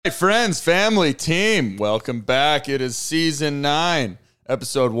Hey, friends, family, team, welcome back. It is season 9,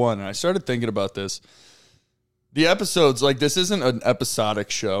 episode 1. And I started thinking about this. The episodes, this isn't an episodic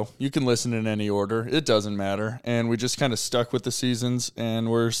show. You can listen in any order. It doesn't matter. And we just kind of stuck with the seasons,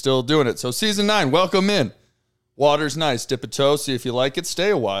 and we're still doing it. So season 9, welcome in. Water's nice. Dip a toe. See if you like it. Stay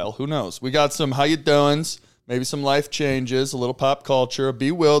a while. Who knows? We got some how you doings, maybe some life changes, a little pop culture, a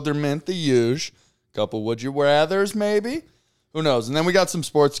bewilderment, the usual. Couple would you rathers, maybe. Who knows? And then we got some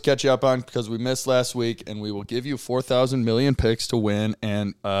sports to catch you up on because we missed last week, and we will give you 4,000 million picks to win,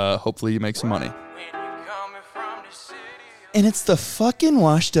 and hopefully you make some money. And it's the fucking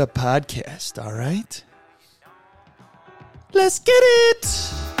Washed Up Podcast, all right? Let's get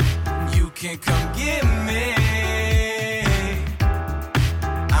it! You can come get me.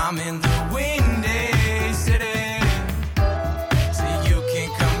 I'm in the windy city. So you can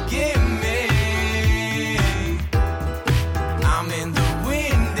come get me. I'm in the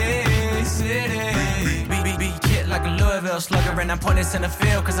windy city. Beat kid like a Louisville slugger, and I'm pointing center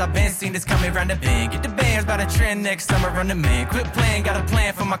field, cause I've been seen this coming round the bend. Get the bands by the trend next summer, run the man. Quit playing, got a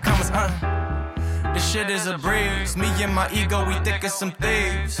plan for my commas, This shit is a breeze. Me and my ego, we thick as some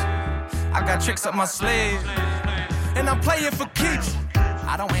thieves. I got tricks up my sleeve, and I'm playing for keeps.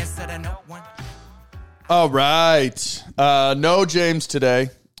 I don't answer to no one. All right. No James today.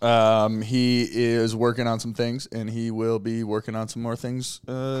 He is working on some things, and he will be working on some more things.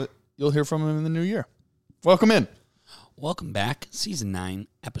 You'll hear from him in the new year. Welcome in. Welcome back. Season 9,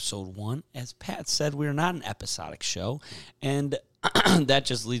 episode 1. As Pat said, we're not an episodic show, and that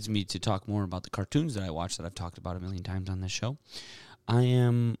just leads me to talk more about the cartoons that I watch that I've talked about a million times on this show. I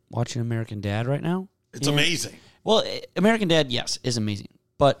am watching American Dad right now. It's amazing. Well, American Dad, yes, is amazing.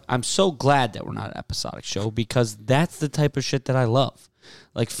 But I'm so glad that we're not an episodic show because that's the type of shit that I love.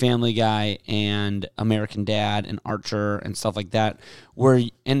 Like Family Guy and American Dad and Archer and stuff like that. Where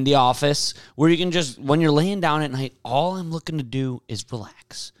in The Office, where you can just, when you're laying down at night, all I'm looking to do is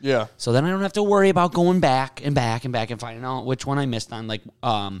relax. Yeah. So then I don't have to worry about going back and back and back and finding out which one I missed on. Like,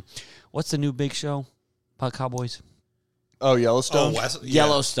 what's the new big show about cowboys? Oh, Yellowstone?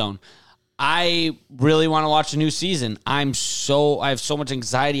 Yellowstone. I really want to watch a new season. I have so much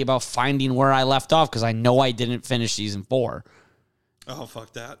anxiety about finding where I left off because I know I didn't finish season 4. Oh,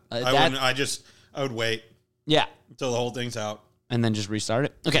 fuck that. I would wait. Yeah. Until the whole thing's out. And then just restart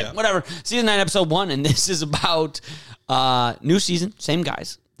it. Okay, yeah. Whatever. Season 9, episode 1, and this is about new season, same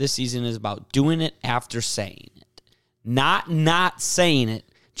guys. This season is about doing it after saying it. Not saying it,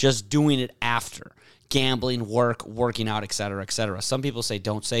 just doing it after. Gambling, working out, et cetera, et cetera. Some people say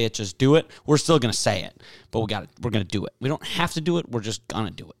don't say it, just do it. We're still going to say it, but we're going to do it. We don't have to do it. We're just going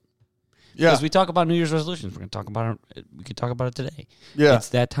to do it. Yeah. Because we talk about New Year's resolutions. We're going to talk about it. We could talk about it today. Yeah. It's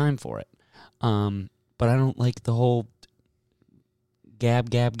that time for it. But I don't like the whole gab,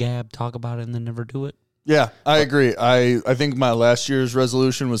 talk about it and then never do it. Yeah, I agree. I think my last year's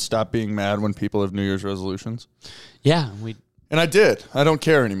resolution was stop being mad when people have New Year's resolutions. Yeah. And I did. I don't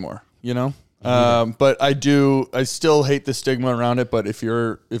care anymore, you know? But I still hate the stigma around it. But if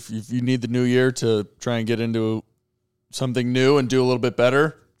you need the new year to try and get into something new and do a little bit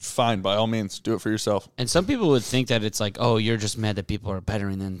better, fine, by all means, do it for yourself. And some people would think that it's like, oh, you're just mad that people are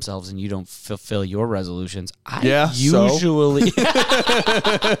bettering themselves and you don't fulfill your resolutions. Usually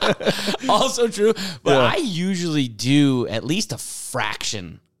also true, but I usually do at least a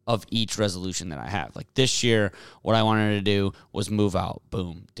fraction of each resolution that I have. Like this year, what I wanted to do was move out.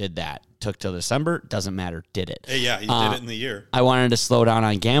 Boom, did that. Took till December, doesn't matter, did it. Hey, yeah, you did it in the year. I wanted to slow down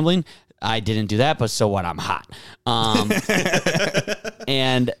on gambling. I didn't do that, but so what? I'm hot.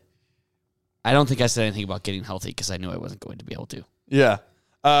 And I don't think I said anything about getting healthy because I knew I wasn't going to be able to. Yeah.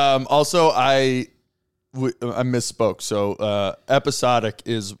 Also, I misspoke. So episodic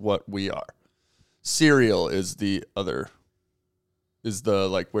is what we are. Serial is the other. Is the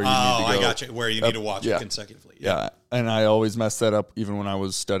where you need to go. I got you. Where you need to watch it consecutively. Yeah. And I always messed that up even when I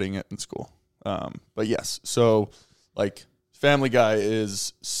was studying it in school. But yes, so Family Guy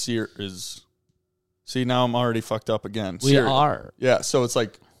is see, now I'm already fucked up again. We are. Yeah, so it's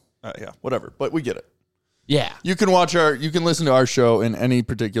whatever. But we get it. Yeah. You can listen to our show in any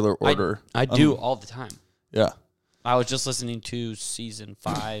particular order. I do all the time. Yeah. I was just listening to season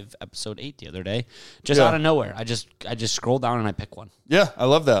 5, episode 8 the other day, out of nowhere. I just scroll down and I pick one. Yeah, I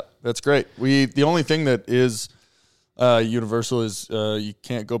love that. That's great. The only thing that is universal is you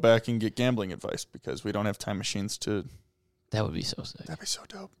can't go back and get gambling advice because we don't have time machines to. That would be so sick. That'd be so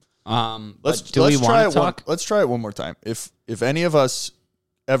dope. Let's try it. Let's try it one more time. If any of us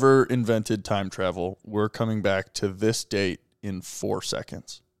ever invented time travel, we're coming back to this date in 4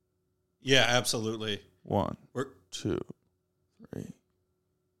 seconds. Yeah, absolutely. 1, 2, 3,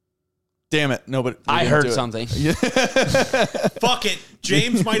 Damn it. No, but I heard something. Fuck it.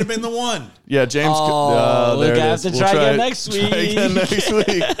 James might have been the one. Yeah, James. Look, I have to try again next week. Try again next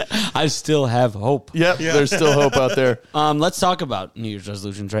week. I still have hope. Yep, there's still hope out there. Let's talk about New Year's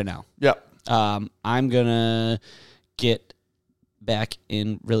resolutions right now. Yep. I'm going to get back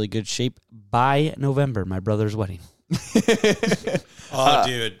in really good shape by November, my brother's wedding.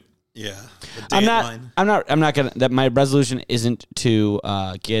 Dude. Yeah. I'm not going to, that my resolution isn't to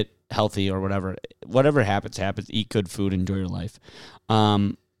get healthy or whatever. Whatever happens. Eat good food, enjoy your life.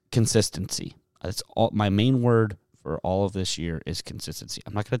 Consistency. That's all. My main word for all of this year is consistency.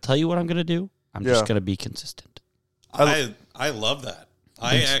 I'm not going to tell you what I'm going to do. I'm just going to be consistent. I love that.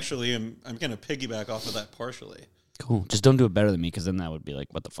 I actually am. I'm going to piggyback off of that partially. Cool. Just don't do it better than me, because then that would be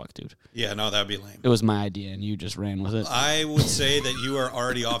like, what the fuck, dude? Yeah, no, that'd be lame. It was my idea, and you just ran with it. I would say that you are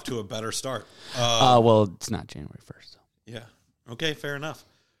already off to a better start. Well, it's not January 1st. So. Yeah. Okay, fair enough.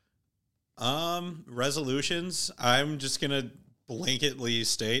 Resolutions, I'm just going to blanketly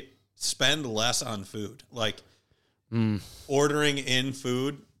state, spend less on food. Like, ordering in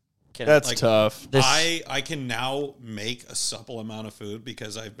food. That's tough. I can now make a supple amount of food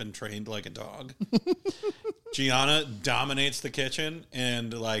because I've been trained like a dog. Gianna dominates the kitchen,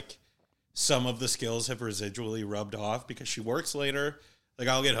 and like some of the skills have residually rubbed off because she works later. Like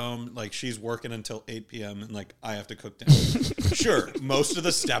I'll get home, like she's working until 8 p.m. and like I have to cook dinner. Sure, most of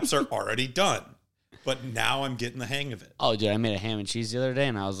the steps are already done, but now I'm getting the hang of it. Oh, dude, I made a ham and cheese the other day,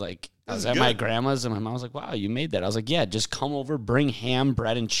 and I was like, I was at my grandma's, and my mom was like, wow, you made that. I was like, yeah, just come over, bring ham,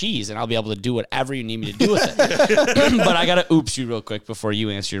 bread, and cheese, and I'll be able to do whatever you need me to do with it. But I got to oops you real quick before you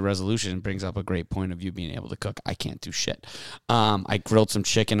answer your resolution. It brings up a great point of you being able to cook. I can't do shit. I grilled some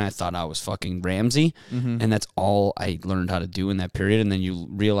chicken. I thought I was fucking Ramsay, and that's all I learned how to do in that period. And then you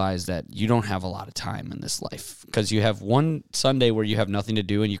realize that you don't have a lot of time in this life because you have one Sunday where you have nothing to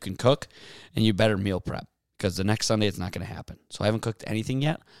do and you can cook, and you better meal prep. Because the next Sunday it's not going to happen. So I haven't cooked anything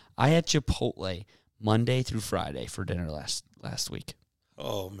yet. I had Chipotle Monday through Friday for dinner last week.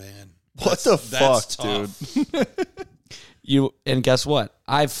 Oh man, what the fuck, dude? And guess what?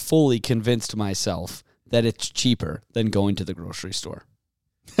 I've fully convinced myself that it's cheaper than going to the grocery store.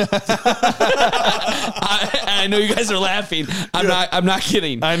 I know you guys are laughing. I'm not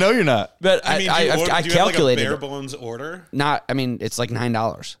kidding. I know you're not. But I calculated. Do you have like a bare bones order? It's like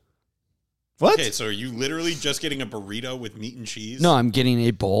 $9. What? Okay, so are you literally just getting a burrito with meat and cheese? No, I'm getting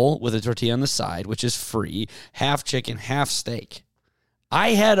a bowl with a tortilla on the side, which is free, half chicken, half steak. I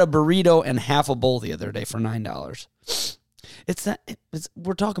had a burrito and half a bowl the other day for $9.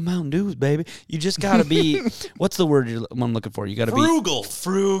 We're talking Mountain Dews, baby. You just got to be, what's the word I'm looking for? You got to be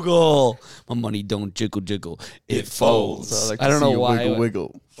frugal. My money don't jiggle. It folds. I don't know why.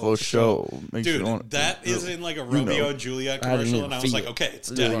 Wiggle. For sure. Dude, that is in like a Romeo and Juliet commercial, and I was like, okay, it's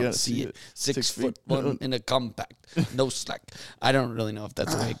dead. I see it. 6 foot one in a compact. No slack. I don't really know if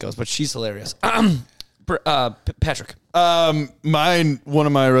that's the way it goes, but she's hilarious. Patrick. One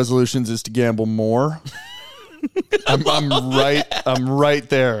of my resolutions is to gamble more. I'm right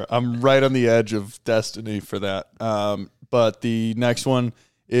there. I'm right on the edge of destiny for that. But the next one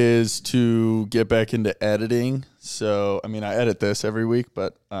is to get back into editing. So, I mean, I edit this every week,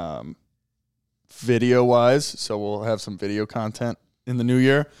 but video-wise, so we'll have some video content in the new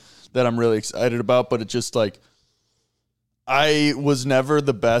year that I'm really excited about. But it's just like, I was never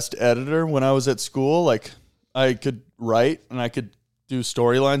the best editor when I was at school. Like, I could write and I could do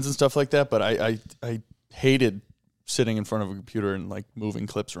storylines and stuff like that, but I hated sitting in front of a computer and like moving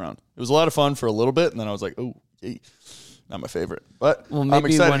clips around. It was a lot of fun for a little bit, and then I was like, oh, yay. Not my favorite. But I'm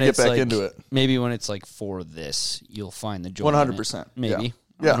excited to get back into it. Maybe when it's like for this, you'll find the joy. 100%. Maybe.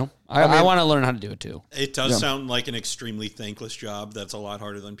 Yeah. I want to learn how to do it too. It does sound like an extremely thankless job that's a lot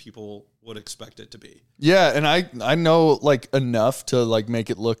harder than people would expect it to be. Yeah, and I know like enough to like make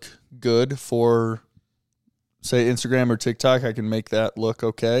it look good for, say, Instagram or TikTok. I can make that look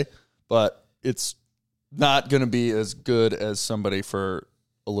okay, but it's not going to be as good as somebody for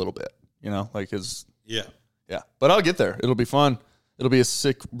a little bit, like as... Yeah. Yeah, but I'll get there. It'll be fun. It'll be a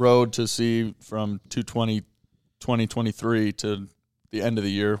sick road to see from 2023 to the end of the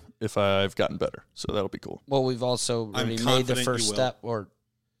year if I've gotten better. So that'll be cool. Well, we've also already made the first step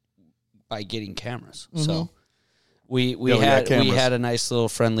by getting cameras. Mm-hmm. So we had a nice little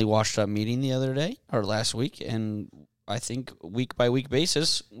friendly washed up meeting the other day or last week, and I think week by week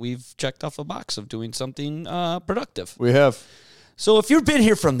basis we've checked off a box of doing something productive. We have. So if you've been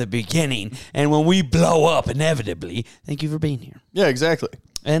here from the beginning, and when we blow up inevitably, thank you for being here. Yeah, exactly.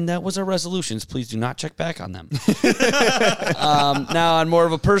 And that was our resolutions. Please do not check back on them. Now, on more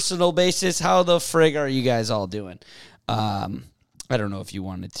of a personal basis, how the frig are you guys all doing? I don't know if you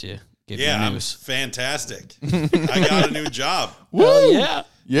wanted to give Yeah, you I'm news. fantastic. I got a new job. Well, yeah.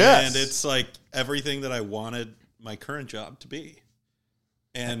 Yes. And it's like everything that I wanted my current job to be.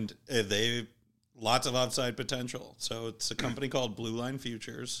 And they lots of upside potential. So it's a company called Blue Line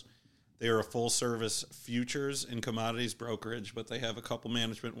Futures. They are a full-service futures and commodities brokerage, but they have a couple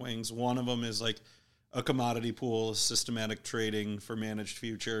management wings. One of them is like a commodity pool, systematic trading for managed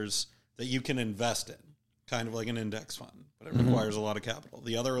futures that you can invest in, kind of like an index fund, but it requires a lot of capital.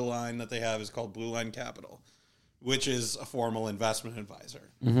 The other line that they have is called Blue Line Capital, which is a formal investment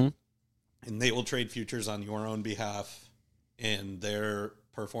advisor. Mm-hmm. And they will trade futures on your own behalf, and their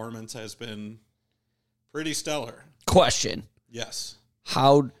performance has been pretty stellar. Question. Yes.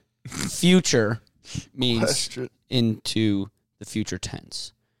 How future means Question. into the future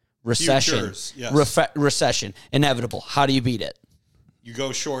tense. Recession. Futures, yes. Recession. Inevitable. How do you beat it? You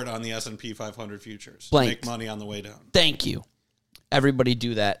go short on the S&P 500 futures. Blank. Make money on the way down. Thank you. Everybody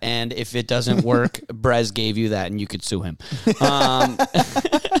do that. And if it doesn't work, Brez gave you that and you could sue him.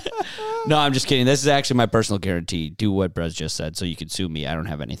 No, I'm just kidding. This is actually my personal guarantee. Do what Brez just said so you could sue me. I don't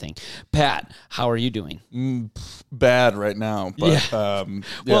have anything. Pat, how are you doing? Bad right now, but yeah.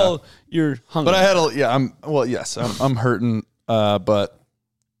 Well, you're hungry. But I had I'm hurting, but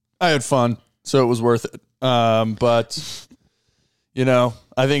I had fun, so it was worth it. But you know,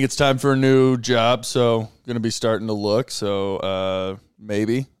 I think it's time for a new job, so going to be starting to look. So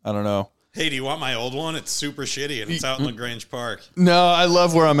maybe, I don't know. Hey, do you want my old one? It's super shitty, and it's out in LaGrange Park. No, I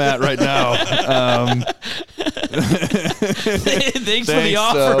love where I'm at right now. Thanks for the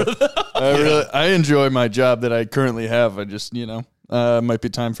offer. I enjoy my job that I currently have. I just, might be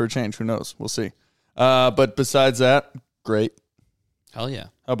time for a change. Who knows? We'll see. But besides that, great. Hell yeah.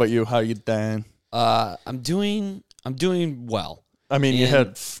 How about you? How you doing? I'm doing well. I mean, you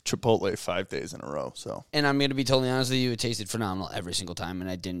had Chipotle 5 days in a row, so. And I'm going to be totally honest with you, it tasted phenomenal every single time,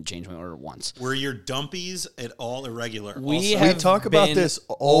 and I didn't change my order once. Were your dumpies at all irregular? We talk about this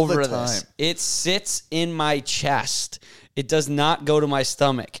all the time. This. It sits in my chest. It does not go to my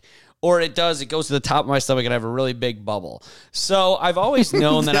stomach. Or it does. It goes to the top of my stomach, and I have a really big bubble. So I've always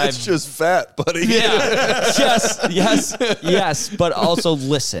known that That's just fat, buddy. Yeah. yes. But also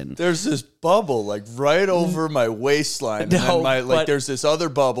listen. There's this bubble like right over my waistline. No, and then there's this other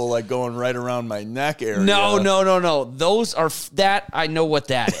bubble like going right around my neck area. No. Those are that. I know what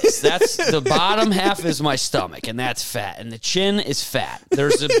that is. That's the bottom half is my stomach, and that's fat, and the chin is fat.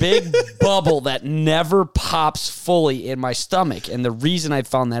 There's a big bubble that never pops fully in my stomach, and the reason I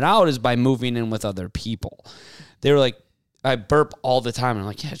found that out is by moving in with other people. They were like, I burp all the time. And I'm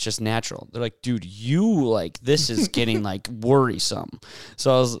like, yeah, it's just natural. They're like, dude, this is getting like worrisome.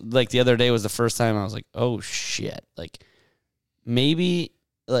 So I was like, the other day was the first time I was like, oh shit. Like maybe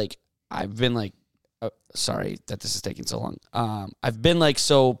like I've been like, sorry that this is taking so long. I've been like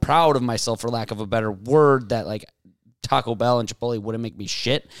so proud of myself, for lack of a better word, that like Taco Bell and Chipotle wouldn't make me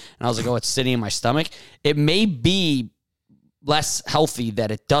shit. And I was like, oh, it's sitting in my stomach. It may be less healthy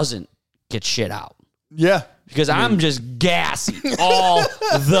that it doesn't get shit out. Yeah. Because I'm just gassy all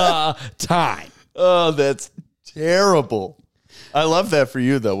the time. Oh, that's terrible. I love that for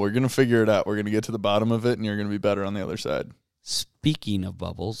you, though. We're going to figure it out. We're going to get to the bottom of it, and you're going to be better on the other side. Speaking of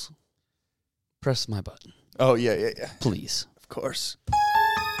bubbles, press my button. Oh, yeah. Please. Of course.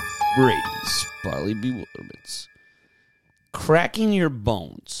 Brady's Barley Bewilderments. Cracking your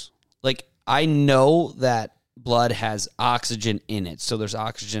bones. Like, I know that blood has oxygen in it, so there's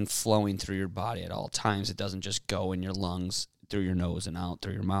oxygen flowing through your body at all times. It doesn't just go in your lungs, through your nose, and out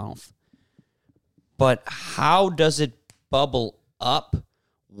through your mouth. But how does it bubble up?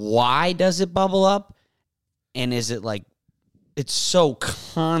 Why does it bubble up? And is it like, it's so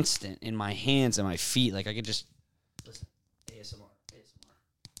constant in my hands and my feet, like I could just listen. ASMR.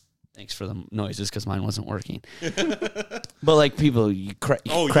 Thanks for the noises, because mine wasn't working. But like people, you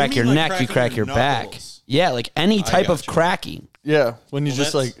crack your neck, you crack your back. Yeah, like any type of cracking. Yeah, when you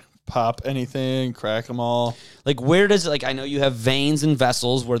just like pop anything, crack them all. Like where does it, like, I know you have veins and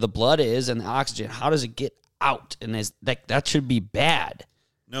vessels where the blood is and the oxygen. How does it get out? And is that should be bad.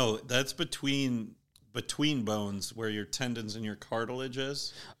 No, that's between bones where your tendons and your cartilage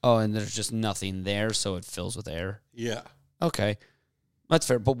is. Oh, and there's just nothing there, so it fills with air. Yeah. Okay. That's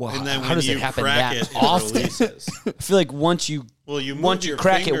fair, but and then how does it happen that often? Releases. I feel like once you move your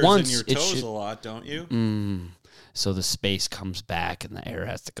crack it once, and your it toes should, a lot, don't you? So the space comes back and the air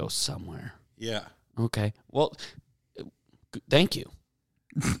has to go somewhere. Yeah. Okay. Well, thank you.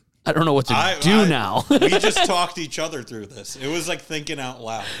 I don't know what to do now. We just talked each other through this. It was like thinking out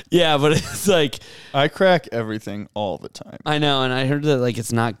loud. Yeah, but it's like I crack everything all the time. I know, and I heard that like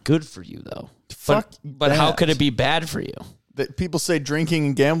it's not good for you though. But how could it be bad for you? that people say drinking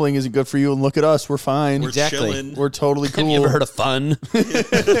and gambling isn't good for you, and look at us, we're fine. We're Exactly. chilling. We're totally cool. Have you ever heard of fun?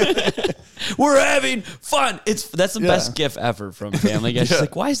 We're having fun. That's the best gif ever from Family Guy. She's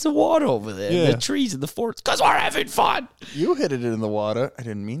like, why is the water over there? Yeah. The trees and the forest. Because we're having fun. You hit it in the water. I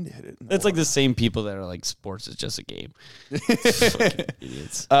didn't mean to hit it. In the That's like the same people that are like, sports is just a game. Fucking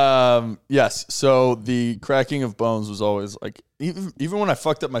idiots. Yes. So the cracking of bones was always like, even when I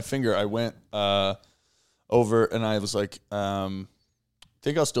fucked up my finger, I went over and I was like,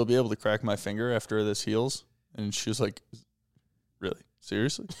 think I'll still be able to crack my finger after this heals? And she was like, really?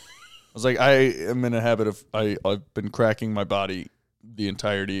 Seriously? I was like, I am in a habit of, I've been cracking my body the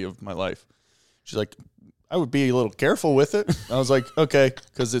entirety of my life. She's like, I would be a little careful with it. I was like, okay,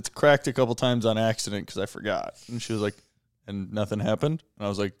 because it's cracked a couple times on accident because I forgot. And she was like, and nothing happened? And I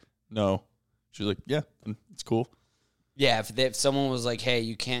was like, no. She was like, yeah, and it's cool. Yeah, if someone was like, hey,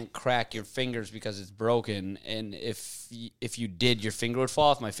 you can't crack your fingers because it's broken, and if you did, your finger would fall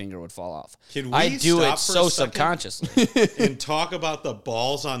off, my finger would fall off. Can we I do stop it for a so second? subconsciously. And talk about the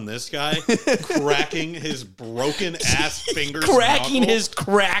balls on this guy cracking his broken ass fingers. Cracking knuckle. his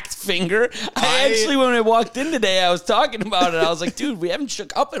cracked finger. I actually, when I walked in today, I was talking about it. I was like, dude, we haven't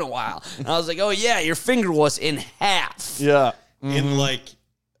shook up in a while. And I was like, oh, yeah, your finger was in half. Yeah. And like,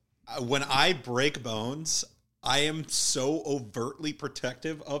 when I break bones, I am so overtly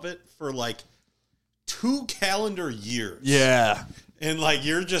protective of it for like 2 calendar years. Yeah. And like,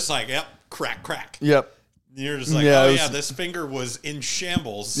 you're just like, yep, crack. Yep. You're just like, Yeah, oh it was- yeah, this finger was in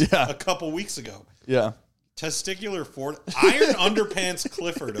shambles Yeah. a couple weeks ago. Yeah. Testicular Ford, Iron Underpants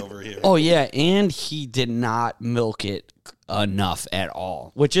Clifford over here. Oh, yeah, and he did not milk it enough at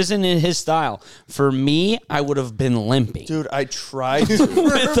all, which isn't in his style. For me, I would have been limping Dude, I tried to.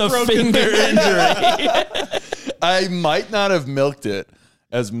 with a finger injury. I might not have milked it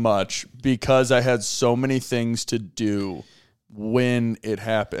as much because I had so many things to do when it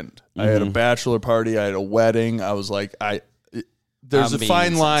happened. I had a bachelor party, I had a wedding. I was like, there's I'm a being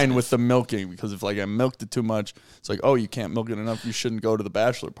fine line insensitive. with the milking because if like I milked it too much, it's like, oh, you can't milk it enough. You shouldn't go to the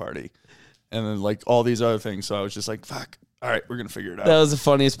bachelor party. And then like all these other things. So I was just like, fuck. All right, we're going to figure it out. That was the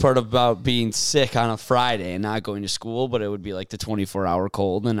funniest part about being sick on a Friday and not going to school, but it would be like the 24-hour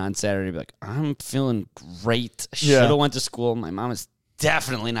cold. And on Saturday, I'd be like, I'm feeling great. I should have went to school. My mom is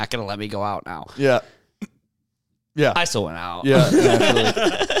definitely not going to let me go out now. Yeah. Yeah. I still went out. Yeah.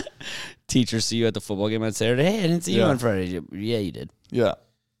 Naturally. Teachers see you at the football game on Saturday. Hey, I didn't see you Yeah. on Friday. Yeah, you did. Yeah.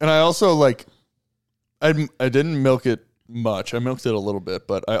 And I also like, I didn't milk it much. I milked it a little bit,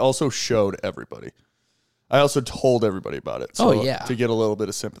 but I also showed everybody. I also told everybody about it. So Oh, yeah. To get a little bit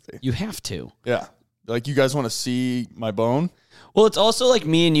of sympathy. You have to. Yeah. Like, you guys want to see my bone? Well, it's also like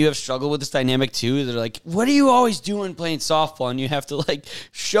me and you have struggled with this dynamic too. They're like, "What are you always doing playing softball?" And you have to like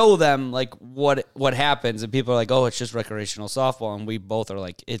show them like what happens. And people are like, "Oh, it's just recreational softball." And we both are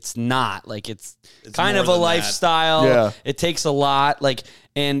like, "It's not. Like it's kind more of a than that. lifestyle. Yeah. It takes a lot. Like,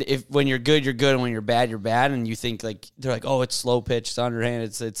 and if when you're good, you're good, and when you're bad. And you think like they're like, "Oh, it's slow pitch, it's underhand,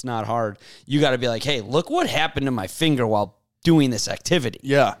 it's not hard." You got to be like, "Hey, look what happened to my finger while doing this activity."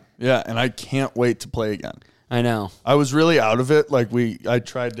 Yeah. Yeah. And I can't wait to play again. I know. I was really out of it. Like I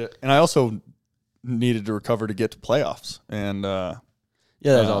tried to, and I also needed to recover to get to playoffs. And Yeah,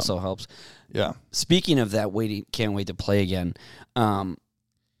 that also helps. yeah. Speaking of that, can't wait to play again. I'm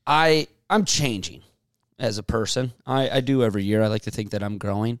changing as a person. I do every year. I like to think that I'm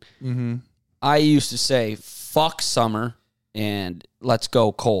growing. Mm-hmm. I used to say, fuck summer and let's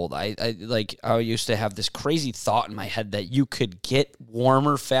go cold. I used to have this crazy thought in my head that you could get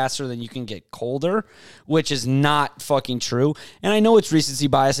warmer faster than you can get colder, which is not fucking true. And I know it's recency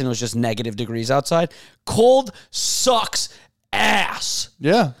bias and it was just negative degrees outside. Cold sucks ass.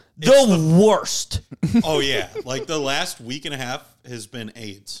 Yeah. The worst. Oh yeah, like the last week and a half has been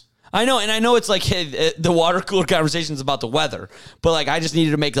AIDS. I know, and I know it's like the water cooler conversation is about the weather, but like I just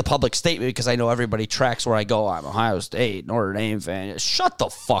needed to make the public statement because I know everybody tracks where I go. I'm Ohio State, Notre Dame fan. Shut the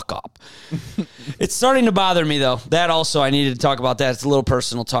fuck up. It's starting to bother me though. That also, I needed to talk about that. It's a little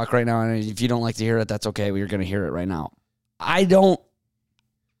personal talk right now, and if you don't like to hear it, that's okay. We're going to hear it right now. I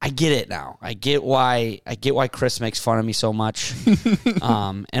get it now. I get why Chris makes fun of me so much.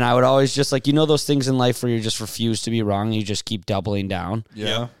 And I would always just like, those things in life where you just refuse to be wrong. And you just keep doubling down.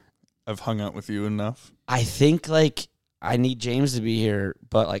 Yeah. Yep. I've hung out with you enough. I think like I need James to be here,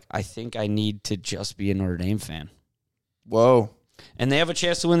 but like I think I need to just be a Notre Dame fan. Whoa. And they have a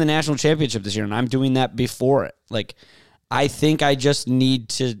chance to win the national championship this year, and I'm doing that before it. Like I think I just need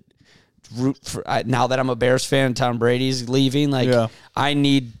to root for now that I'm a Bears fan and Tom Brady's leaving, like Yeah. I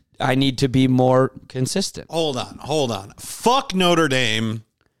need to be more consistent. Hold on. Fuck Notre Dame.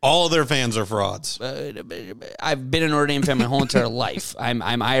 All of their fans are frauds. I've been a Notre Dame fan my whole entire life.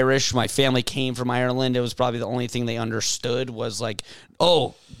 I'm Irish. My family came from Ireland. It was probably the only thing they understood was like,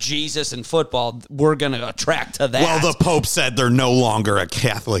 oh, Jesus and football, we're going to attract to that. Well, the Pope said they're no longer a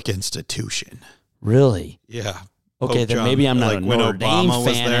Catholic institution. Really? Yeah. Okay, Pope then John, maybe I'm not like a when Notre Dame Obama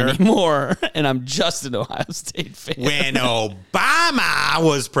was fan there. anymore, and I'm just an Ohio State fan. When Obama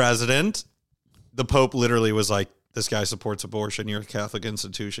was president, the Pope literally was like, this guy supports abortion. You're a Catholic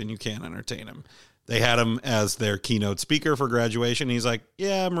institution. You can't entertain him. They had him as their keynote speaker for graduation. He's like,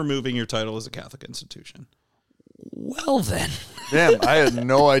 yeah, I'm removing your title as a Catholic institution. Well, then. Damn, I had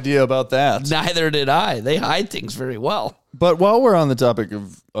no idea about that. Neither did I. They hide things very well. But while we're on the topic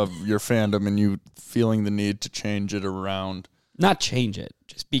of your fandom and you feeling the need to change it around, Not change it.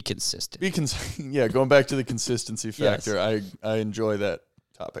 Just be consistent. yeah, going back to the consistency Yes. factor, I enjoy that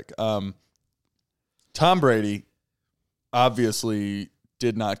topic. Tom Brady obviously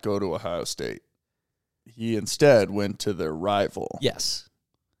did not go to Ohio State. He instead went to their rival. Yes.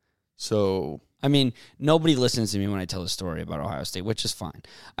 So I mean, nobody listens to me when I tell a story about Ohio State, which is fine.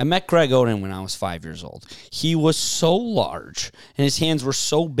 I met Greg Oden when I was 5 years old. He was so large, and his hands were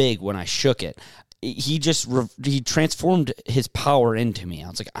so big when I shook it. He transformed his power into me. I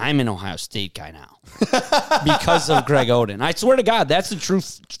was like, I'm an Ohio State guy now because of Greg Oden. I swear to God, that's the true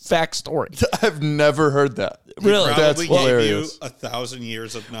fact story. I've never heard that. Really? Probably That's gave you hilarious. 1,000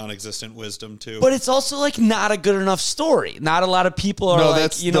 years of non-existent wisdom too. But it's also like not a good enough story. Not a lot of people are No, like,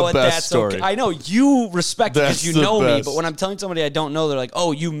 that's you know the what, best that's story. okay. I know you respect it because That's you the know me, best. but when I'm telling somebody I don't know, they're like,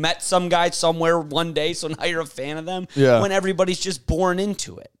 oh, you met some guy somewhere one day, so now you're a fan of them. Yeah. When everybody's just born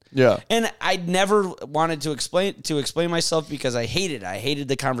into it. Yeah. And I never wanted to explain myself because I hated it. I hated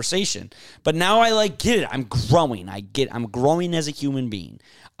the conversation. But now I like get it. I'm growing. I'm growing as a human being.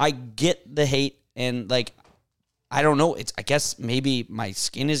 I get the hate and like I don't know. I guess maybe my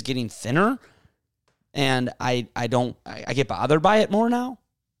skin is getting thinner and I get bothered by it more now.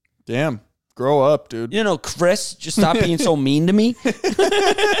 Damn. Grow up, dude. You know, Chris, just stop being so mean to me.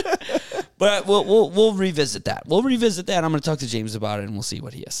 But we'll revisit that. We'll revisit that. I'm going to talk to James about it, and we'll see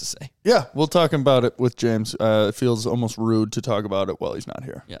what he has to say. Yeah, we'll talk about it with James. It feels almost rude to talk about it while he's not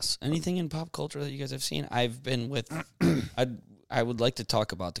here. Yes. Anything in pop culture that you guys have seen? I've been with. I would like to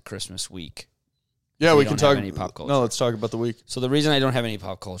talk about the Christmas week. Yeah, We we don't can have talk. any pop culture. No, let's talk about the week. So the reason I don't have any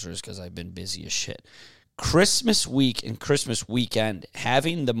pop culture is because I've been busy as shit. Christmas week and Christmas weekend,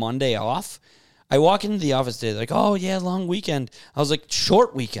 having the Monday off, I walk into the office today, like, oh yeah, long weekend. I was like,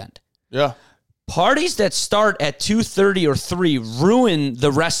 short weekend. Yeah. Parties that start at 2:30 or 3 ruin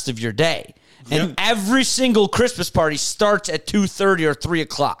the rest of your day. And Yep. every single Christmas party starts at 2:30 or 3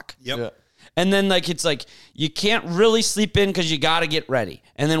 o'clock. Yep. Yeah. And then like it's like you can't really sleep in because you got to get ready.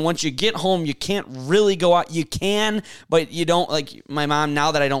 And then once you get home, you can't really go out. You can, but you don't. Like my mom,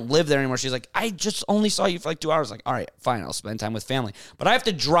 now that I don't live there anymore, she's like, I just only saw you for like 2 hours. Like, all right, fine, I'll spend time with family. But I have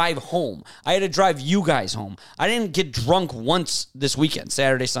to drive home. I had to drive you guys home. I didn't get drunk once this weekend,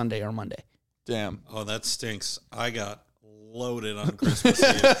 Saturday, Sunday, or Monday. Damn. Oh, that stinks. I got loaded on Christmas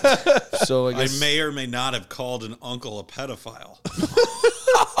Eve. So I I guess may or may not have called an uncle a pedophile.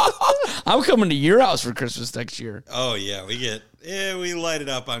 I'm coming to your house for Christmas next year. Oh yeah, we light it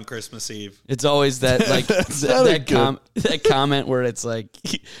up on Christmas Eve. It's always that like sounded that comment where it's like,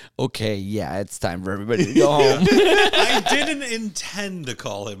 okay, yeah, it's time for everybody to go home. I didn't intend to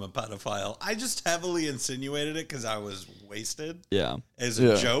call him a pedophile. I just heavily insinuated it because I was wasted. Yeah. As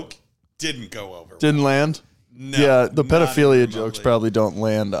a joke, didn't go over. Didn't land? No, Yeah, the not pedophilia even jokes remotely. probably don't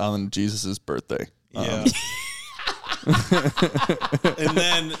land on Jesus' birthday. Yeah. And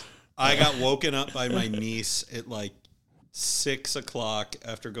then I got woken up by my niece at like 6 o'clock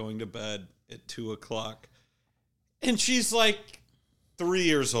after going to bed at 2 o'clock. And she's like 3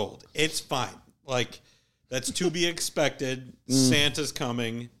 years old. It's fine. Like, that's to be expected. Santa's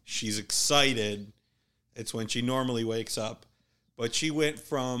coming. She's excited. It's when she normally wakes up. But she went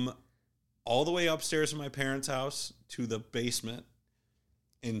from all the way upstairs in my parents' house to the basement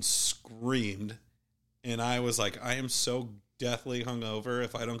and screamed. And I was like, I am so deathly hungover.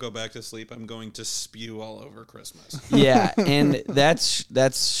 If I don't go back to sleep, I'm going to spew all over Christmas. Yeah, and that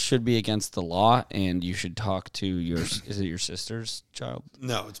should be against the law, and you should talk to is it your sister's child?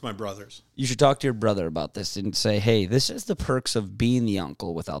 No, it's my brother's. You should talk to your brother about this and say, hey, this is the perks of being the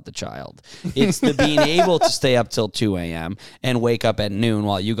uncle without the child. It's the being able to stay up till 2 a.m. and wake up at noon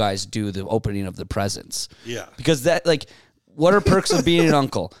while you guys do the opening of the presents. Yeah. Because that, like, what are perks of being an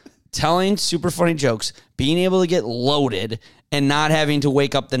uncle? Telling super funny jokes, being able to get loaded, and not having to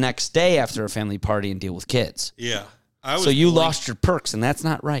wake up the next day after a family party and deal with kids. Yeah. So you lost your perks, and that's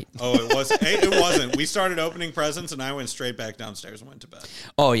not right. Oh, it wasn't. We started opening presents, and I went straight back downstairs and went to bed.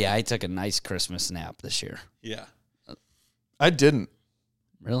 Oh, yeah, I took a nice Christmas nap this year. Yeah. I didn't.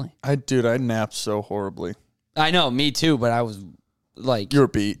 Really? I napped so horribly. I know, me too, but I was like... You were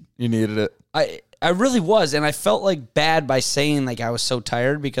beat. You needed it. I really was, and I felt like bad by saying like I was so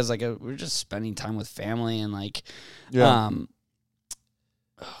tired because like we were just spending time with family and like, oh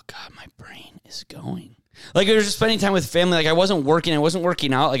God, my brain is going. Like we were just spending time with family. Like I wasn't working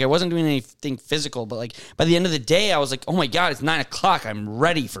out. Like I wasn't doing anything physical. But like by the end of the day, I was like, oh my God, it's 9:00. I'm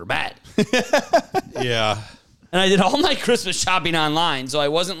ready for bed. Yeah. And I did all my Christmas shopping online, so I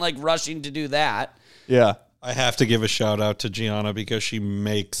wasn't like rushing to do that. Yeah. I have to give a shout out to Gianna because she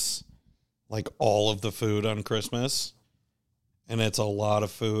makes like all of the food on Christmas, and it's a lot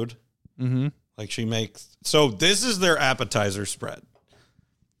of food. Mm-hmm. Like she makes, so this is their appetizer spread: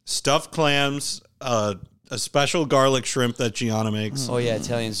 stuffed clams, a special garlic shrimp that Gianna makes. Oh yeah,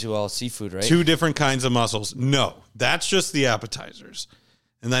 Italians do all seafood, right? 2 different kinds of mussels. No, that's just the appetizers.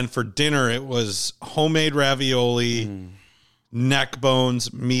 And then for dinner, it was homemade ravioli, neck bones,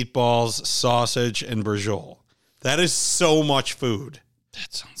 meatballs, sausage, and brajol. That is so much food.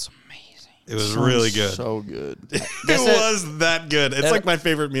 That sounds amazing. It was really good. So good. It was that good. It's like my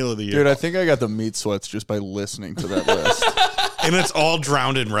favorite meal of the year. Dude, I think I got the meat sweats just by listening to that list. And it's all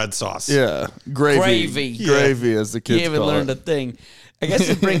drowned in red sauce. Yeah. Gravy. Gravy, as the kids You haven't call learned it. a thing. I guess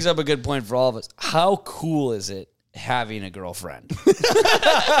it brings up a good point for all of us. How cool is it having a girlfriend?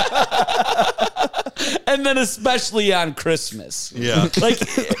 And then especially on Christmas. Yeah. Like,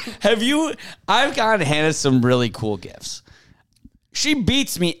 I've gotten Hannah some really cool gifts. She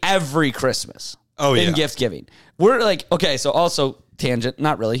beats me every Christmas. Oh, yeah. In gift giving. We're like, okay, so also tangent,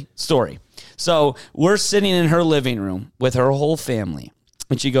 not really, story. So we're sitting in her living room with her whole family.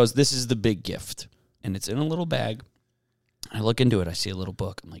 And she goes, this is the big gift. And it's in a little bag. I look into it. I see a little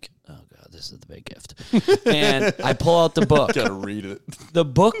book. I'm like, oh, God, this is the big gift. And I pull out the book. Gotta read it. The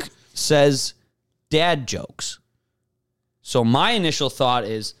book says dad jokes. So my initial thought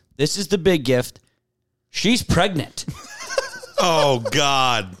is, this is the big gift. She's pregnant. Oh,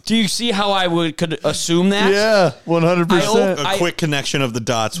 God. Do you see how I could assume that? Yeah, 100%. A quick connection of the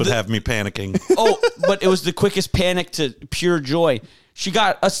dots would have me panicking. Oh, but it was the quickest panic to pure joy. She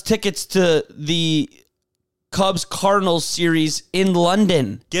got us tickets to the Cubs-Cardinals series in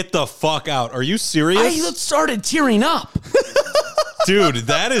London. Get the fuck out. Are you serious? I started tearing up. Dude,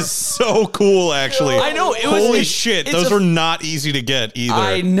 that is so cool, actually. I know. Holy shit. Those are not easy to get either.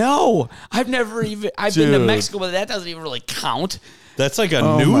 I know. I've been to Dude. Mexico, but that doesn't even really count. That's like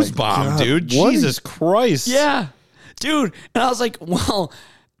a news bomb, God. dude. What Jesus Christ. Yeah. Dude. And I was like, well,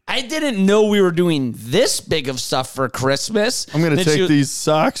 I didn't know we were doing this big of stuff for Christmas. I'm going to Then take these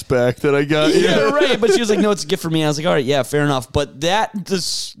socks back that I got. Yeah, right. But she was like, no, it's a gift for me. I was like, all right, yeah, fair enough. But the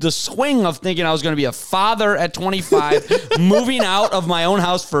swing of thinking I was going to be a father at 25, moving out of my own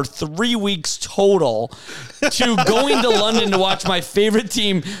house for 3 weeks total, to going to London to watch my favorite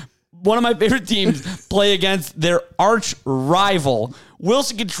team, one of my favorite teams, play against their arch rival.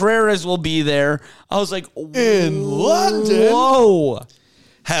 Wilson Contreras will be there. I was like, In London? Whoa.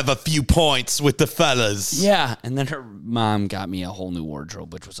 Have a few points with the fellas. Yeah. And then her mom got me a whole new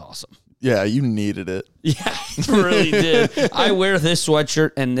wardrobe, which was awesome. Yeah, you needed it. Yeah, it really did. I wear this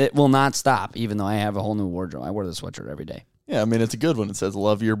sweatshirt, and it will not stop, even though I have a whole new wardrobe. I wear this sweatshirt every day. Yeah, I mean, it's a good one. It says,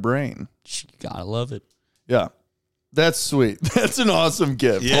 love your brain. You gotta love it. Yeah. That's sweet. That's an awesome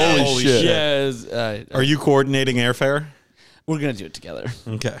gift. Yeah, Holy shit. Yes. Are you coordinating airfare? We're gonna do it together.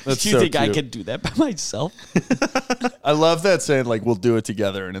 Okay. That's Do you so think I cute. could do that by myself? I love that saying, like, we'll do it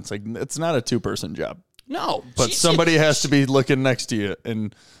together. And it's like, it's not a 2-person job. No. But somebody has to be looking next to you.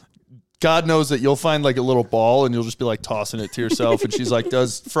 And God knows that you'll find like a little ball and you'll just be like tossing it to yourself. And she's like,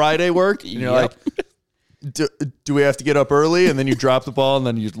 does Friday work? And you're Yep. like, do we have to get up early? And then you drop the ball and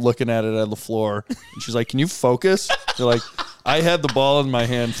then you're looking at it on the floor. And she's like, can you focus? You're like, I had the ball in my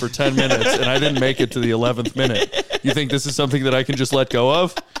hand for 10 minutes and I didn't make it to the 11th minute. You think this is something that I can just let go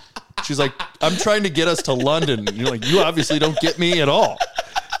of? She's like, I'm trying to get us to London. And you're like, you obviously don't get me at all.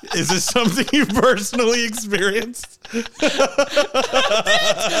 Is this something you've personally experienced? Fucking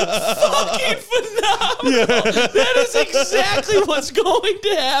phenomenal. That is exactly what's going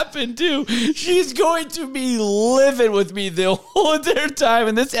to happen, too. She's going to be living with me the whole entire time,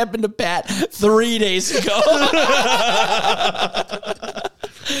 and this happened to Pat 3 days ago.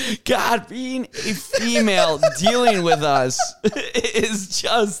 God, being a female dealing with us is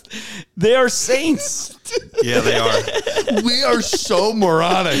just, they are saints. Yeah, they are. We are so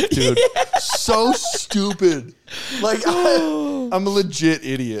moronic, dude. So stupid. Like, I'm a legit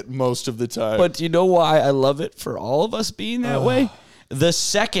idiot most of the time. But do you know why I love it for all of us being that way? The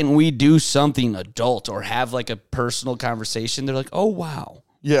second we do something adult or have like a personal conversation, they're like, oh, wow.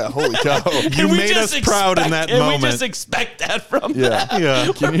 yeah, holy cow. You And we made just us proud in expect- that moment. And we just expect that from Yeah. them.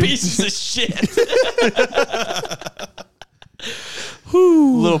 Yeah. We're pieces of shit.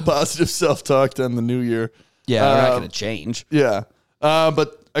 Little positive self-talk on the new year. Yeah, they're not going to change. Yeah.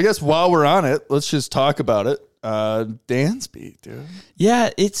 But I guess while we're on it, let's just talk about it. Dansby, dude.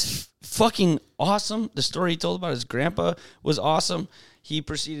 Yeah, it's fucking awesome. The story he told about his grandpa was awesome. He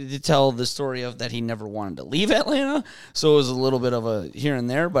proceeded to tell the story of that he never wanted to leave Atlanta. So it was a little bit of a here and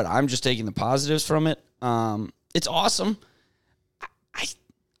there, but I'm just taking the positives from it. It's awesome.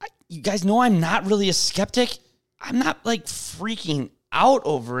 You guys know I'm not really a skeptic. I'm not like freaking out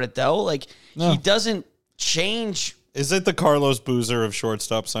over it though. Like he doesn't change. Is it the Carlos Boozer of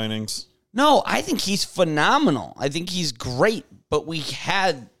shortstop signings? No, I think he's phenomenal. I think he's great. But we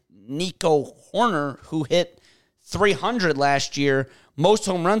had Nico Horner, who hit 300 last year, most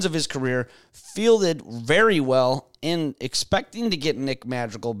home runs of his career, fielded very well, and expecting to get Nick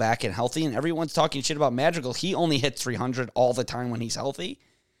Madrigal back and healthy. And everyone's talking shit about Madrigal. He only hits 300 all the time when he's healthy.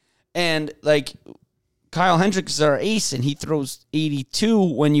 And like Kyle Hendricks is our ace, and he throws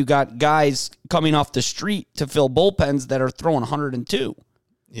 82 when you got guys coming off the street to fill bullpens that are throwing 102.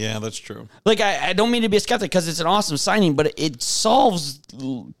 Yeah, that's true. Like, I don't mean to be a skeptic because it's an awesome signing, but it solves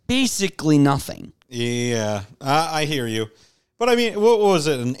basically nothing. Yeah, I hear you. But I mean, what was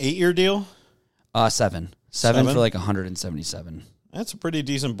it, an 8-year deal? Seven Seven? for like 177. That's a pretty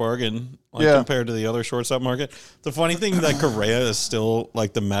decent bargain compared to the other shortstop market. The funny thing that Correa is still,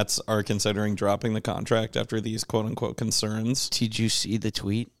 like, the Mets are considering dropping the contract after these quote-unquote concerns. Did you see the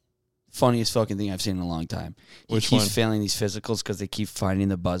tweet? Funniest fucking thing I've seen in a long time. He Which keeps one? failing these physicals because they keep finding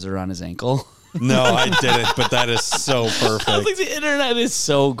the buzzer on his ankle. No, I didn't, but that is so I perfect. think the internet is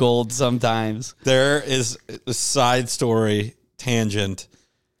so gold sometimes. There is a side story tangent,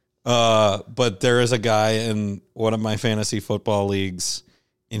 but there is a guy in one of my fantasy football leagues,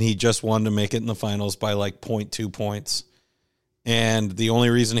 and he just won to make it in the finals by like 0.2 points. And the only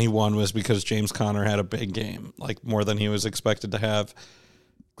reason he won was because James Conner had a big game, like more than he was expected to have.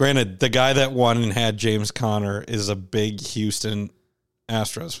 Granted, the guy that won and had James Conner is a big Houston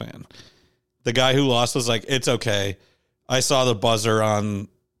Astros fan. The guy who lost was like, it's okay. I saw the buzzer on,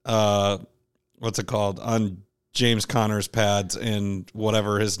 what's it called? On James Conner's pads and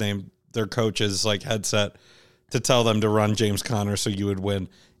whatever his name, their coach's like headset to tell them to run James Conner so you would win.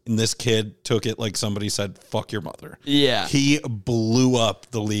 And this kid took it like somebody said, fuck your mother. Yeah. He blew up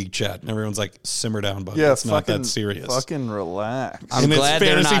the league chat. And everyone's like, simmer down, buddy. Yeah, It's not that serious. Fucking relax. I'm And glad it's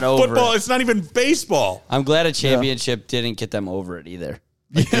they're fantasy not over football. it. It's not even baseball. I'm glad a championship didn't get them over it either.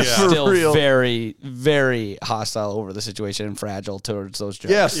 Yeah, for Still real. very, very hostile over the situation and fragile towards those jobs.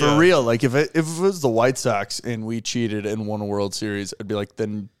 Yeah, for Yeah. real. Like if it was the White Sox and we cheated and won a World Series, I'd be like,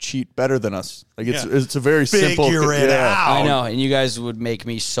 then cheat better than us. Like it's a very simple. Figure it out. I know, and you guys would make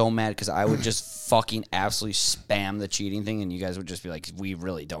me so mad because I would just fucking absolutely spam the cheating thing, and you guys would just be like, we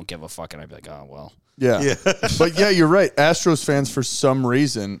really don't give a fuck, and I'd be like, oh, well. Yeah. But yeah, you're right. Astros fans, for some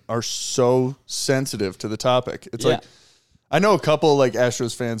reason, are so sensitive to the topic. It's like, I know a couple like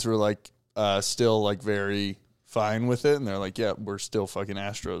Astros fans who are like still like very fine with it, and they're like, yeah, we're still fucking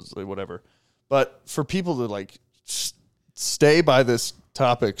Astros, like whatever. But for people to like stay by this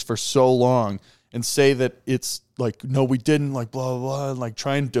topic for so long and say that it's like, no, we didn't, like blah blah blah, and like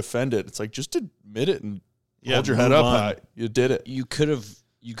try and defend it, it's like just admit it and hold your head move up on. high. You did it. You could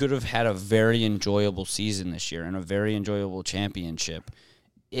have had a very enjoyable season this year and a very enjoyable championship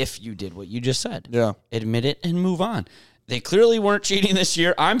if you did what you just said. Yeah. Admit it and move on. They clearly weren't cheating this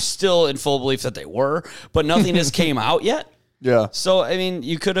year. I'm still in full belief that they were, but nothing has came out yet. Yeah. So, I mean,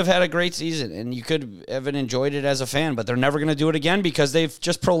 you could have had a great season and you could have enjoyed it as a fan, but they're never going to do it again because they've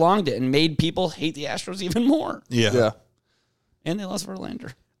just prolonged it and made people hate the Astros even more. Yeah. And they lost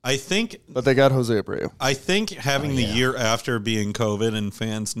Verlander. I think But they got Jose Abreu. having the year after being COVID and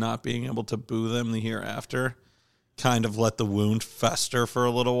fans not being able to boo them the year after kind of let the wound fester for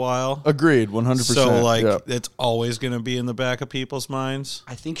a little while. Agreed, 100%. So, like, yeah. it's always going to be in the back of people's minds.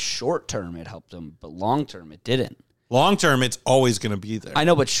 I think short term it helped them, but long term it didn't. Long term, it's always going to be there. I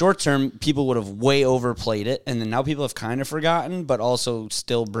know, but short term, people would have way overplayed it, and then now people have kind of forgotten, but also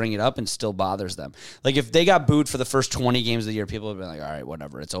still bring it up and still bothers them. Like, if they got booed for the first 20 games of the year, people would be like, all right,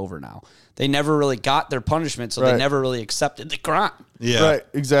 whatever, it's over now. They never really got their punishment, so they Right. never really accepted the crime. Yeah. Right,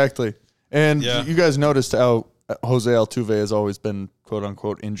 exactly. And Yeah. you guys noticed how Jose Altuve has always been, quote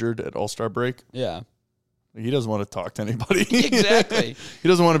unquote, injured at All-Star break. Yeah. He doesn't want to talk to anybody. Exactly. He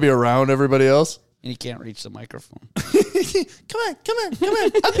doesn't want to be around everybody else. And he can't reach the microphone. Come on.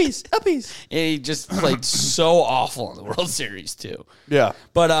 Uppies. And he just played so awful in the World Series, too. Yeah.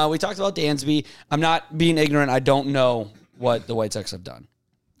 But we talked about Dansby. I'm not being ignorant. I don't know what the White Sox have done.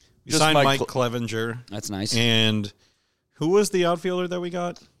 We Just signed Mike Mike Clevenger. That's nice. And who was the outfielder that we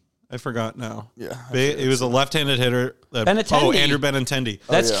got? I forgot now. Yeah. It was a left-handed hitter. Benintendi. Andrew Benintendi.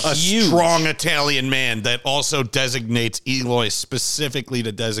 That's a huge. strong Italian man that also designates Eloy specifically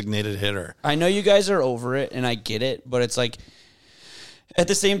to designated hitter. I know you guys are over it, and I get it, but it's like at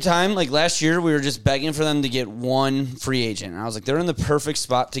the same time, like last year, we were just begging for them to get one free agent. And I was like, they're in the perfect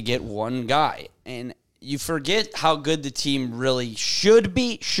spot to get one guy. And you forget how good the team really should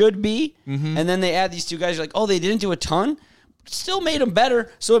be. Mm-hmm. And then they add these two guys. You're like, oh, they didn't do a ton. Still made them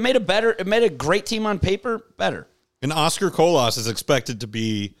better. So it made a great team on paper better. And Oscar Colas is expected to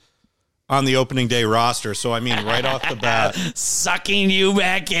be on the opening day roster. So, I mean, right off the bat. Sucking you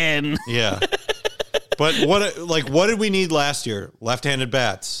back in. Yeah. But what did we need last year? Left-handed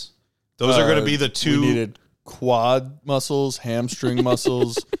bats. Those are going to be the two. We needed quad muscles, hamstring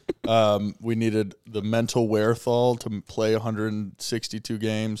muscles. We needed the mental wherewithal to play 162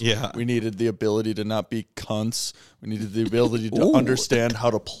 games. Yeah. We needed the ability to not be cunts. We needed the ability to understand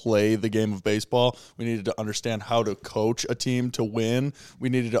how to play the game of baseball. We needed to understand how to coach a team to win. We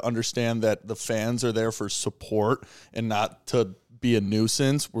needed to understand that the fans are there for support and not to be a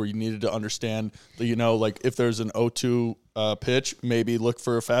nuisance, where you needed to understand that, like if there's an 0-2 pitch, maybe look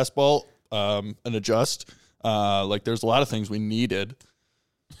for a fastball and adjust. Like there's a lot of things we needed.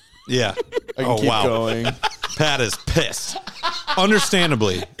 Yeah. I can keep going. Pat is pissed.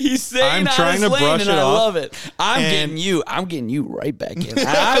 Understandably. He's saying I'm trying to brush it I off. love it. I'm getting you right back in.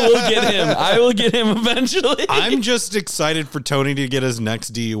 I will get him eventually. I'm just excited for Tony to get his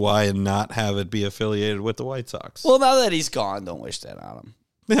next DUI and not have it be affiliated with the White Sox. Well, now that he's gone, don't wish that on him.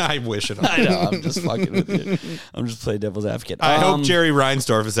 I wish it. I know. I'm just fucking with you. I'm just playing devil's advocate. I hope Jerry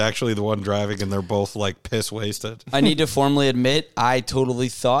Reinsdorf is actually the one driving and they're both like piss wasted. I need to formally admit, I totally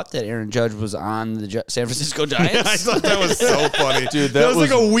thought that Aaron Judge was on the San Francisco Giants. I thought that was so funny. Dude, that was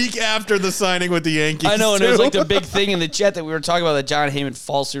like a week after the signing with the Yankees. I know, and too. it was like the big thing in the chat that we were talking about that John Heyman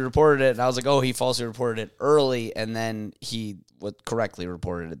falsely reported it, and I was like, oh, he falsely reported it early, and then he correctly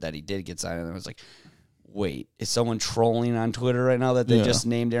reported it that he did get signed, and I was like, wait, is someone trolling on Twitter right now that they just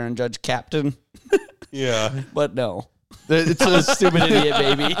named Aaron Judge captain? Yeah. But no. It's a Stupid idiot,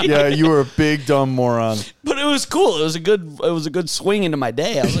 baby. Yeah, you were a big dumb moron. But it was cool. It was a good swing into my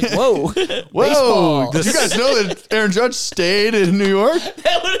day. I was like, whoa. Whoa! Baseball. Did you guys know that Aaron Judge stayed in New York?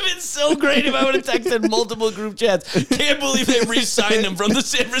 That would have been so great if I would have texted multiple group chats. Can't believe they re-signed him from the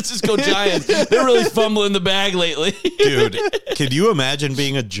San Francisco Giants. They're really fumbling the bag lately. Dude, could you imagine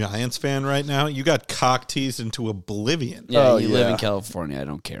being a Giants fan right now? You got cock teased into oblivion. Yeah, Oh, you live yeah. in California. I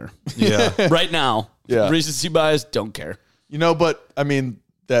don't care. Yeah. Right now. Yeah. Recency bias, don't care. But I mean,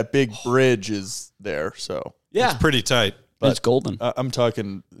 that big bridge is there, so Yeah. It's pretty tight. It's golden. I'm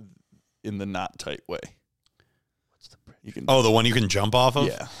talking in the not tight way. What's the bridge? You can Oh, the one you can jump off of?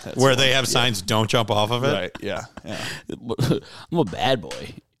 Yeah, that's Where the they one. have signs, don't jump off of it? right, yeah. I'm a bad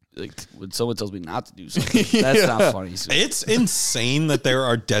boy. Like when someone tells me not to do something, that's not funny. It's insane that there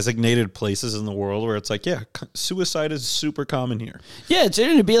are designated places in the world where it's like, yeah, suicide is super common here. Yeah, it's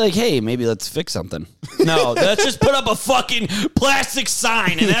going to be like, hey, maybe let's fix something. No, let's just put up a fucking plastic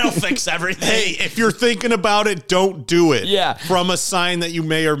sign and that'll fix everything. Hey, if you're thinking about it, don't do it. Yeah. From a sign that you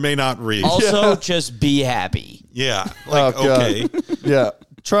may or may not read. Also, just be happy. Yeah. Like, Oh, God. okay. Yeah.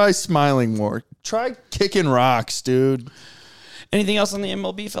 Try smiling more. Try kicking rocks, dude. Anything else on the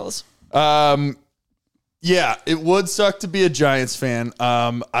MLB, fellas? Yeah, it would suck to be a Giants fan. If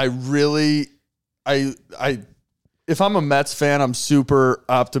I'm a Mets fan, I'm super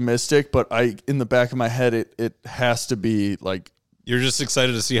optimistic, but in the back of my head, it has to be like, You're just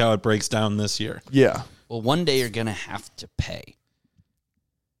excited to see how it breaks down this year. yeah. Well, one day you're going to have to pay.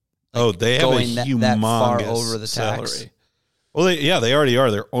 Oh, they have a going humongous that far over the tax. salary. Well, they already are.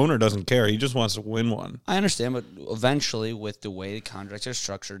 Their owner doesn't care. He just wants to win one. I understand, but eventually, with the way the contracts are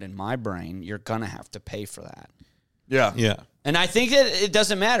structured in my brain, you're going to have to pay for that. Yeah. Yeah. And I think that it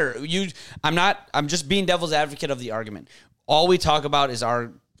doesn't matter. I'm just being devil's advocate of the argument. All we talk about is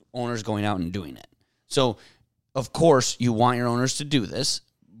our owners going out and doing it. So, of course, you want your owners to do this,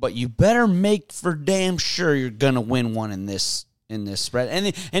 but you better make for damn sure you're going to win one in this spread.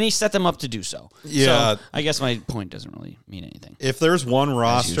 And he set them up to do so. Yeah. So I guess my point doesn't really mean anything. If there's one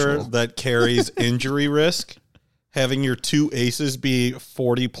roster usual. that carries injury risk, having your two aces be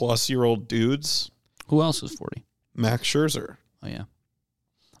 40-plus-year-old dudes, Who else is 40? Max Scherzer. Oh, yeah.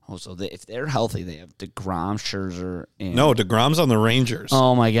 Oh, so if they're healthy, they have DeGrom, Scherzer, and No, DeGrom's on the Rangers.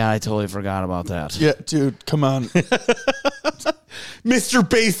 Oh my God, I totally forgot about that. Yeah, dude, come on. Mr.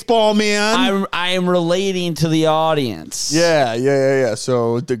 Baseball Man. I am relating to the audience. Yeah.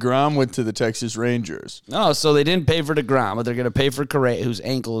 So DeGrom went to the Texas Rangers. Oh, so they didn't pay for DeGrom, but they're going to pay for Correa, whose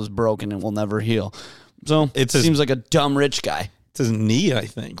ankle is broken and will never heal. So it seems like a dumb rich guy. It's his knee, I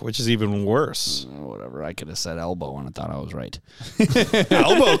think, which is even worse. Whatever. I could have said elbow and I thought I was right.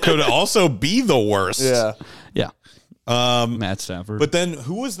 Elbow could also be the worst. Yeah. Yeah. Matt Stafford. But then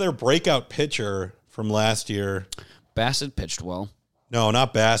who was their breakout pitcher from last year? Bassett pitched well. No,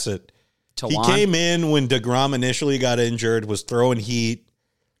 not Bassett. Tawan. He came in when DeGrom initially got injured, was throwing heat,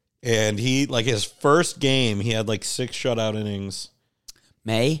 and his first game, he had 6 shutout innings.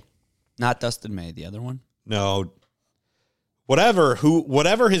 May? Not Dustin May, the other one? No.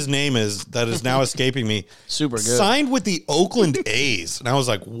 Whatever his name is that is now escaping me. Super good. Signed with the Oakland A's. And I was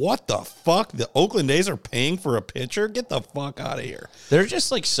like, what the fuck? The Oakland A's are paying for a pitcher? Get the fuck out of here. They're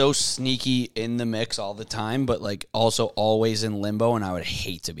just so sneaky in the mix all the time, but also always in limbo, and I would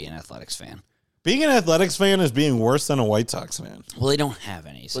hate to be an Athletics fan. Being an Athletics fan is being worse than a White Sox fan. Well, they don't have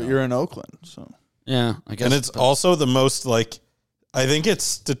any. So. But you're in Oakland, so. Yeah, I guess. And it's also the most I think it's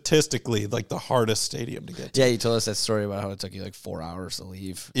statistically the hardest stadium to get to. Yeah, you told us that story about how it took you 4 hours to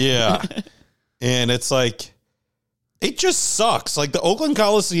leave. Yeah. And it's it just sucks. The Oakland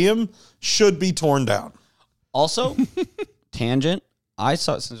Coliseum should be torn down. Also, tangent, I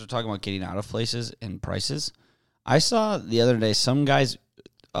saw, since we're talking about getting out of places and prices, I saw the other day some guy's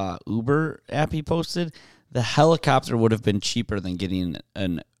Uber app he posted. The helicopter would have been cheaper than getting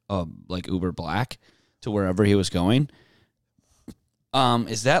an Uber Black to wherever he was going.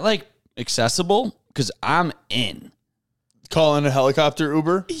 Is that accessible? Because I'm in. Calling a helicopter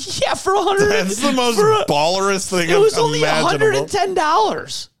Uber? Yeah, for $100. That's the most ballerous thing It was only imaginable.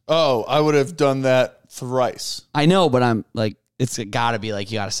 $110. Oh, I would have done that thrice. I know, but I'm it's got to be you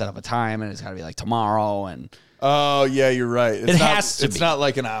got to set up a time, and it's got to be tomorrow, and Oh, yeah, you're right. It's It not, has to It's be.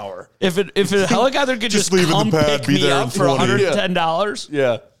 not an hour. if a helicopter could just leave it in come the pad, pick be me there in up for 20. $110.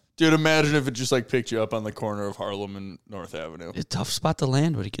 Yeah. Dude, imagine if it just picked you up on the corner of Harlem and North Avenue. It's a tough spot to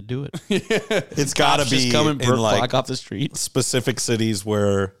land, but he could do it. It's got to Cops be just come and in block off the street. specific cities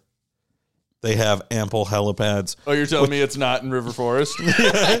where they have ample helipads. Oh, you're telling me it's not in River Forest? You just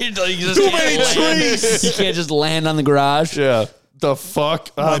Too can't many land. trees. You can't just land on the garage. Yeah. The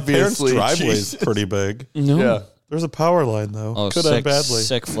fuck? My parents' Obviously. driveway is Jesus. pretty big. No. Yeah. There's a power line though. Oh, Could sick, have badly.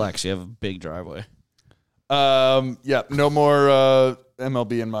 sick flex. You have a big driveway. Yeah, no more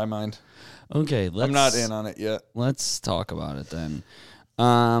MLB in my mind. Okay, I'm not in on it yet. Let's talk about it then.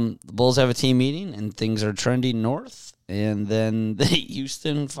 The Bulls have a team meeting, and things are trending north. And then the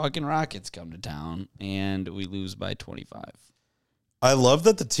Houston fucking Rockets come to town, and we lose by 25. I love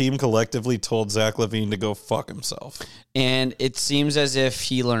that the team collectively told Zach LaVine to go fuck himself. And it seems as if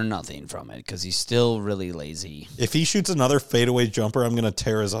he learned nothing from it because he's still really lazy. If he shoots another fadeaway jumper, I'm going to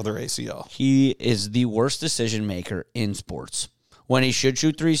tear his other ACL. He is the worst decision maker in sports. When he should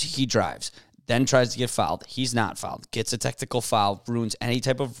shoot threes, he drives, then tries to get fouled. He's not fouled. Gets a technical foul, ruins any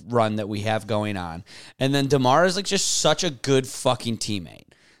type of run that we have going on. And then DeMar is just such a good fucking teammate.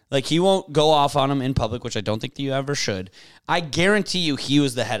 He won't go off on him in public, which I don't think that you ever should. I guarantee you he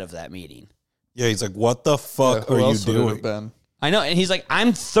was the head of that meeting. Yeah, he's like, what the fuck Who are you else would it have doing? been? I know, and he's like,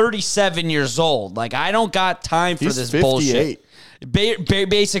 I'm 37 years old. I don't got time for He's this 58. bullshit.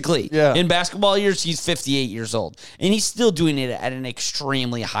 Basically, Yeah. in basketball years, he's 58 years old. And he's still doing it at an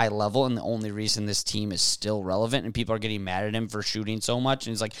extremely high level. And the only reason this team is still relevant and people are getting mad at him for shooting so much.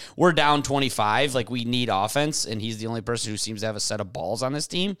 And he's like, we're down 25. We need offense. And he's the only person who seems to have a set of balls on this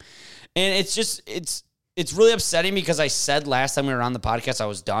team. And it's just, it's really upsetting because I said last time we were on the podcast, I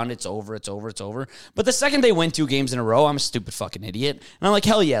was done. It's over. It's over. It's over. But the second they win 2 games in a row, I'm a stupid fucking idiot. And I'm like,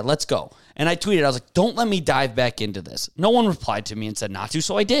 hell yeah, let's go. And I tweeted, I was like, don't let me dive back into this. No one replied to me and said not to,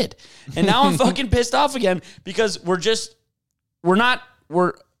 so I did. And now I'm fucking pissed off again because we're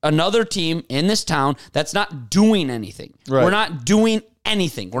another team in this town that's not doing anything. Right. We're not doing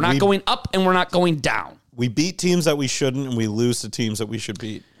anything. We're not going up and we're not going down. We beat teams that we shouldn't, and we lose to teams that we should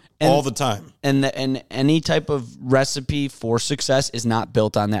beat all the time. And any type of recipe for success is not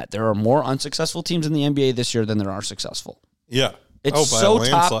built on that. There are more unsuccessful teams in the NBA this year than there are successful. Yeah. It's by a so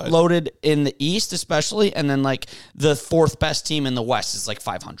landslide. top loaded in the East, especially, and then the 4th best team in the West is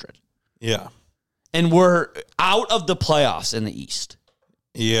 500. Yeah. And we're out of the playoffs in the East.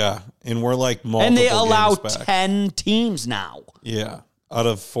 Yeah. And we're multiple And they allow games back. 10 teams now. Yeah. Out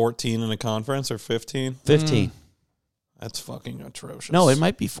of 14 in a conference or 15? 15. That's fucking atrocious. No, it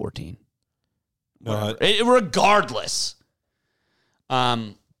might be 14. No, Regardless.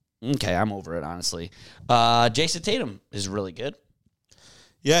 Okay, I'm over it, honestly. Jason Tatum is really good.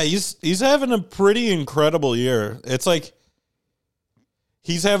 Yeah, he's having a pretty incredible year. It's like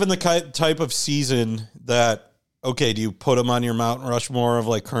he's having the type of season that, okay, do you put him on your Mount Rushmore of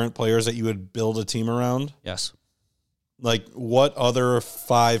like current players that you would build a team around? Yes. Like what other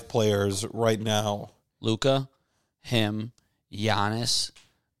 5 players right now? Luka, him, Giannis,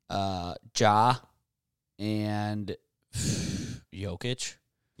 Ja, and Jokic.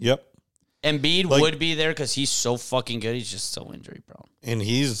 Yep. Embiid Like- would be there because he's so fucking good. He's just so injury prone. And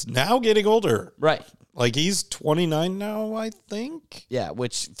he's now getting older. Right. Like he's 29 now, I think. Yeah,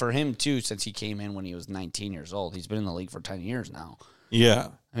 which for him, too, since he came in when he was 19 years old, he's been in the league for 10 years now. Yeah.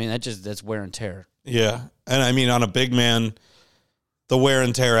 I mean, that's wear and tear. Yeah. And I mean, on a big man, the wear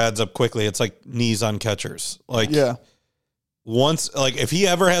and tear adds up quickly. It's like knees on catchers. Like, Yeah. once, like, if he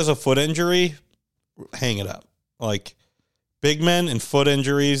ever has a foot injury, hang it up. Like, big men and foot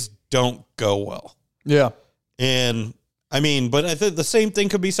injuries don't go well. Yeah. And, I mean, but I think the same thing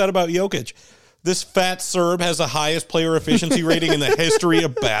could be said about Jokic. This fat Serb has the highest player efficiency rating in the history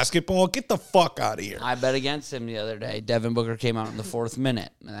of basketball. Get the fuck out of here. I bet against him the other day. Devin Booker came out in the 4th minute,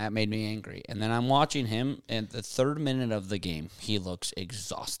 and that made me angry. And then I'm watching him, and the 3rd minute of the game, he looks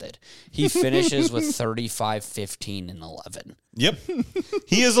exhausted. He finishes with 35, 15, and 11. Yep.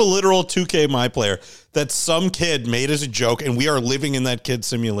 He is a literal 2K My Player that some kid made as a joke, and we are living in that kid's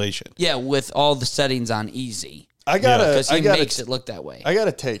simulation. Yeah, with all the settings on easy. Because Because he makes it look that way. I got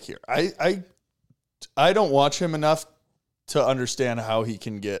to take here. I don't watch him enough to understand how he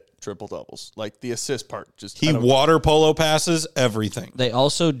can get triple doubles. Like the assist part, just He water polo passes everything. They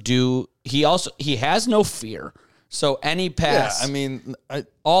also do. He has no fear. So any pass, Yeah, I mean,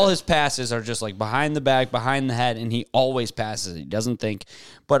 all his passes are just like behind the back, behind the head, and he always passes. He doesn't think.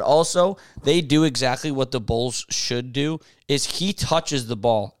 But also, they do exactly what the Bulls should do: is he touches the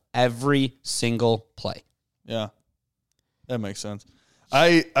ball every single play. yeah, that makes sense.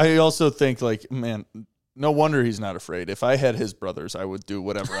 I also think, like, man, no wonder he's not afraid. If I had his brothers, I would do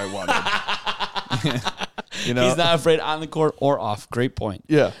whatever I wanted. You know, He's not afraid on the court or off. Great point.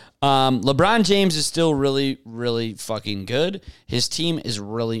 Yeah. LeBron James is still really, really fucking good. His team is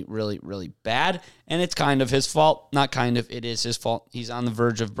really, really, really bad, and it's kind of his fault. Not kind of, it is his fault. He's on the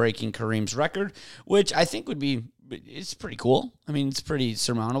verge of breaking Kareem's record, which I think it's pretty cool. I mean, it's pretty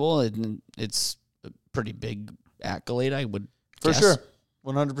surmountable, and it's a pretty big accolade, I would For guess. sure.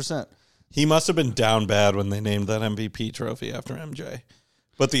 100%. He must have been down bad when they named that MVP trophy after MJ.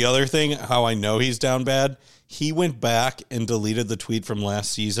 But the other thing, how I know he's down bad, he went back and deleted the tweet from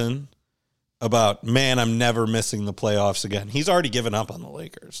last season about, man, I'm never missing the playoffs again. He's already given up on the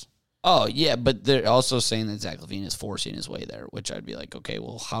Lakers. Oh, yeah, but they're also saying that Zach LaVine is forcing his way there, which I'd be like, okay,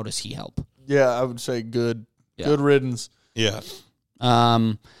 well, how does he help? Yeah, I would say good. Yeah. Good riddance. Yeah.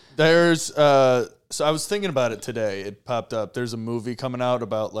 There's so I was thinking about it today. It popped up. There's a movie coming out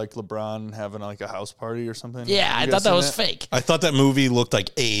about like LeBron having like a house party or something. Yeah, I You thought guys that seen was fake. I thought that movie looked like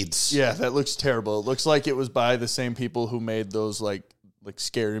AIDS. Yeah, that looks terrible. It looks like it was by the same people who made those like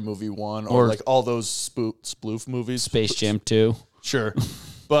Scary Movie 1 or like all those sploof movies. Space Jam 2. Sure.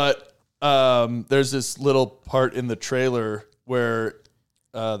 But there's this little part in the trailer where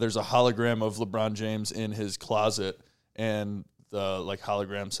there's a hologram of LeBron James in his closet, and the like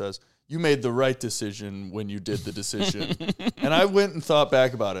hologram says, "You made the right decision when you did the decision." And I went and thought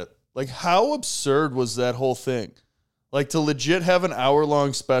back about it. Like, how absurd was that whole thing? Like, to legit have an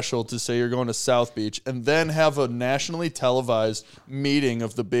hour-long special to say you're going to South Beach and then have a nationally televised meeting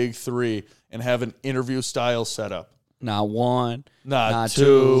of the big three and have an interview style setup. Not one. Not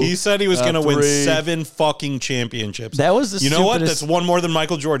two. He said he was going to win three. 7 fucking championships. That was the You know what? stupidest- That's one more than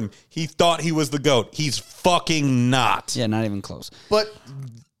Michael Jordan. He thought he was the GOAT. He's fucking not. Yeah, not even close. But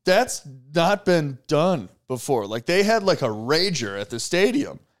that's not been done before. Like, they had like a rager at the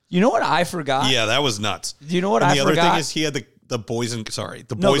stadium. You know what I forgot? Yeah, that was nuts. You know what and I the other forgot? thing is he had the boys and go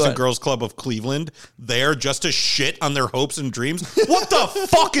boys and ahead. girls club of Cleveland there just to shit on their hopes and dreams. What the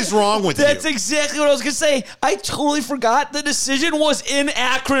fuck is wrong with That's you? exactly what I was going to say. I totally forgot the decision was in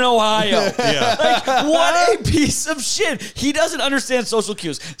Akron, Ohio. Yeah. Like, what a piece of shit. He doesn't understand social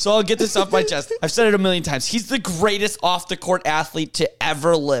cues. So I'll get this off my chest. I've said it a million times. He's the greatest off-the-court athlete to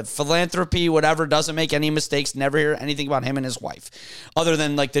ever live. Philanthropy, whatever, doesn't make any mistakes. Never hear anything about him and his wife. Other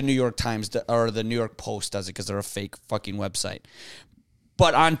than, like, the New York Times or the New York Post does it because they're a fake fucking website.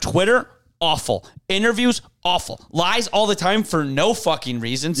 But on Twitter, awful. Interviews, awful. Lies all the time for no fucking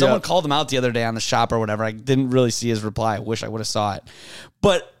reason. Someone called him out the other day on the shop or whatever. I didn't really see his reply. I wish I would have saw it.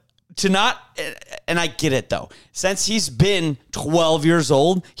 But to not, and I get it though, since he's been 12 years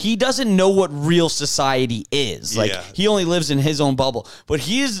old, he doesn't know what real society is. Like, he only lives in his own bubble. But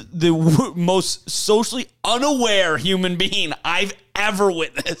he is the most socially unaware human being I've ever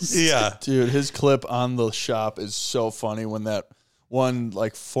witnessed. Yeah. Dude, his clip on the shop is so funny when that one,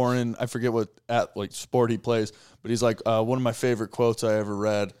 like, foreign, I forget what sport he plays, but he's like, one of my favorite quotes I ever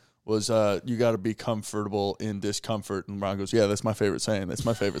read was, you got to be comfortable in discomfort. And Ron goes, yeah, that's my favorite saying. That's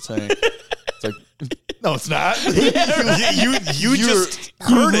my favorite saying. It's like, no, it's not. You just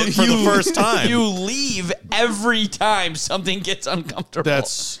heard it for the first time. You leave every time something gets uncomfortable.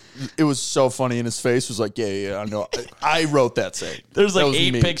 It was so funny. And his face was like, yeah, I know. I wrote that saying. There's like that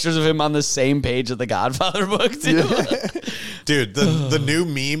 8 pictures of him on the same page of the Godfather book, too. Yeah. Dude, the new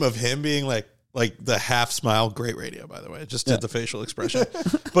meme of him being like the half smile, great radio, by the way. Just did the facial expression.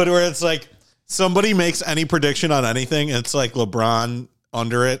 But where it's like somebody makes any prediction on anything, and it's like LeBron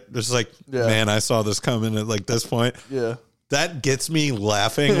under it. It's like, man, I saw this coming at like this point. Yeah. That gets me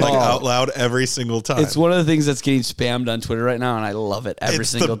laughing like out loud every single time. It's one of the things that's getting spammed on Twitter right now, and I love it every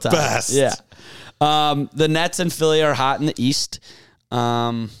single time. Best. Yeah. The Nets and Philly are hot in the East.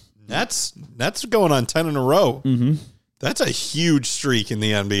 That's going on 10 in a row. Mm-hmm. That's a huge streak in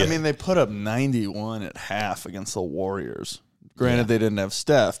the NBA. I mean, they put up 91 at half against the Warriors. Granted, they didn't have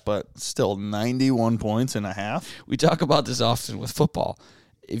Steph, but still 91 points in a half. We talk about this often with football.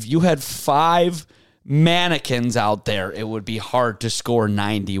 If you had 5 mannequins out there, it would be hard to score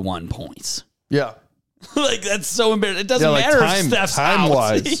 91 points. Yeah. Like, that's so embarrassing. It doesn't matter if Steph's out.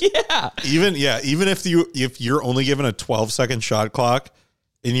 Wise. Even if you're only given a 12-second shot clock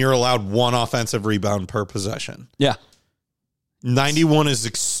and you're allowed 1 offensive rebound per possession. Yeah. 91 is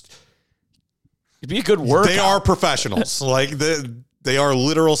it'd be a good workout. They are professionals. Like they are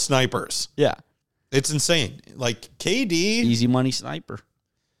literal snipers. Yeah. It's insane. Like KD, easy money sniper.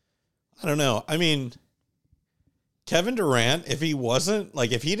 I don't know. I mean, Kevin Durant, if he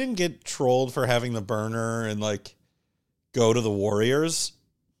didn't get trolled for having the burner and like go to the Warriors,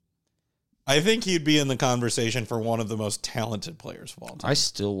 I think he'd be in the conversation for one of the most talented players of all time. I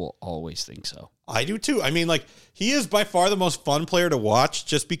still will always think so. I do too. I mean, like, he is by far the most fun player to watch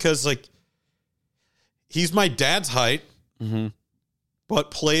just because, like, he's my dad's height,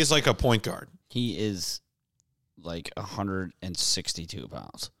 but plays like a point guard. He is like 162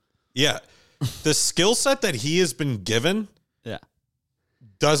 pounds. Yeah. The skill set that he has been given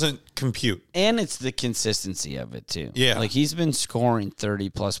doesn't compute. And it's the consistency of it, too. Yeah. Like, he's been scoring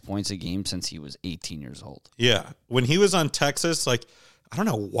 30-plus points a game since he was 18 years old. Yeah. When he was on Texas, like, I don't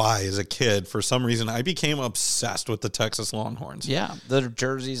know why, as a kid, for some reason, I became obsessed with the Texas Longhorns. Yeah. The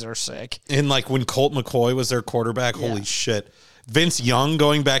jerseys are sick. And, like, when Colt McCoy was their quarterback, holy shit. Vince Young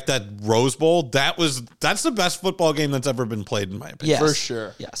going back that Rose Bowl, that's the best football game that's ever been played, in my opinion. Yes. For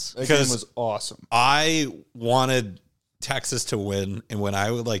sure. Yes. That game was awesome. I wanted Texas to win, and when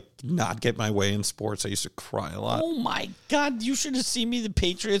I would like not get my way in sports, I used to cry a lot. Oh my God, you should have seen me the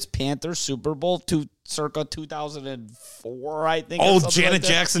Patriots Panthers Super Bowl circa 2004, I think. Oh, Janet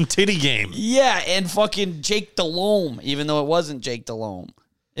Jackson titty game. Yeah, and fucking Jake Delhomme, even though it wasn't Jake Delhomme.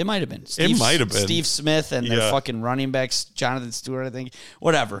 It might have been. It might have been. Steve Smith and their fucking running backs, Jonathan Stewart, I think.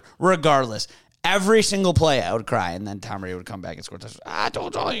 Whatever. Regardless. Every single play, I would cry, and then Tom Brady would come back and score touchdowns. I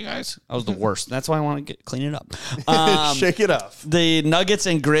told all you guys. I was the worst. That's why I want to clean it up. Shake it off. The Nuggets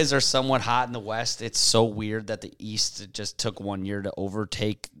and Grizz are somewhat hot in the West. It's so weird that the East just took 1 year to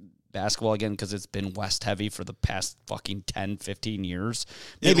overtake basketball again because it's been West heavy for the past fucking 10, 15 years.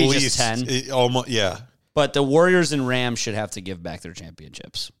 Maybe At just least, 10. Almost, yeah. But the Warriors and Rams should have to give back their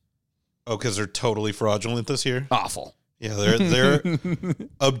championships. Oh, because they're totally fraudulent this year? Awful. Yeah, they're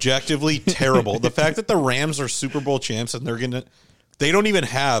objectively terrible. The fact that the Rams are Super Bowl champs and they don't even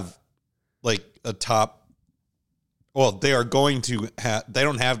have like a top. Well, they are going to have. They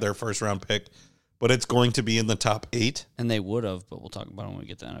don't have their first round pick, but it's going to be in the top 8. And they would have, but we'll talk about it when we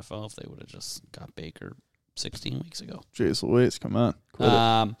get to the NFL if they would have just got Baker 16 weeks ago. Jeez Louise, come on. Quit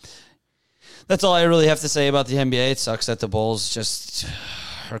it. That's all I really have to say about the NBA. It sucks that the Bulls just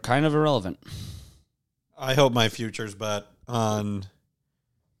are kind of irrelevant. I hope my futures bet on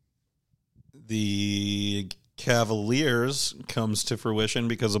the Cavaliers comes to fruition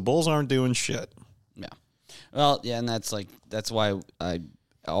because the Bulls aren't doing shit. Yeah. Well, yeah, and that's why I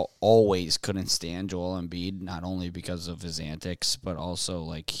always couldn't stand Joel Embiid, not only because of his antics, but also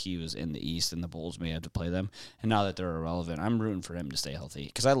like he was in the East and the Bulls may have to play them. And now that they're irrelevant, I'm rooting for him to stay healthy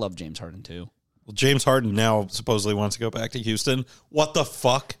because I love James Harden too. Well, James Harden now supposedly wants to go back to Houston. What the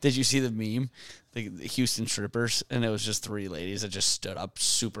fuck? Did you see the meme? The Houston strippers, and it was just 3 ladies that just stood up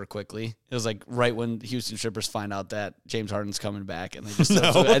super quickly. It was like right when the Houston strippers find out that James Harden's coming back, and they just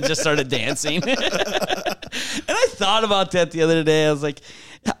and just started dancing. And I thought about that the other day. I was like,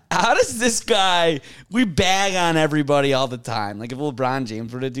 how does this guy? We bag on everybody all the time. Like if LeBron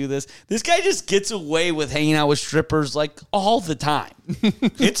James were to do this guy just gets away with hanging out with strippers like all the time.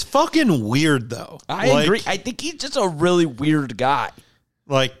 It's fucking weird though. I agree. I think he's just a really weird guy.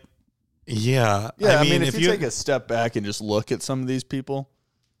 Like. Yeah. Yeah, I mean, if you take a step back and just look at some of these people,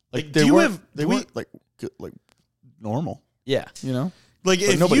 like they weren't like normal. Yeah. You know? Like But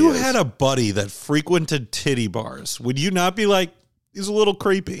if nobody you is. had a buddy that frequented titty bars, would you not be like, he's a little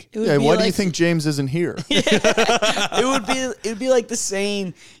creepy? It would Yeah, be why do you like- think James isn't here? It'd be like the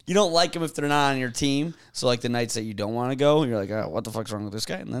saying you don't like them if they're not on your team. So like the nights that you don't want to go, you're like, oh, what the fuck's wrong with this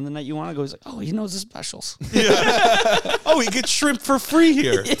guy? And then the night you want to go, he's like, oh, he knows the specials. Oh, he gets shrimp for free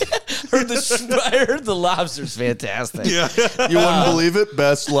here. I heard the lobster's fantastic. Yeah. You wouldn't believe it.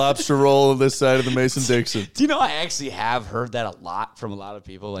 Best lobster roll on this side of the Mason-Dixon. Do you know I actually have heard that a lot from a lot of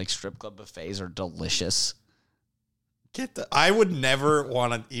people? Like strip club buffets are delicious. I would never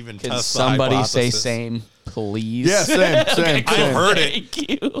want to even Can test somebody the say hypothesis. same, please? Yeah, same. I've heard it. Thank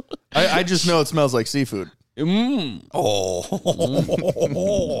you. I just know it smells like seafood. Oh.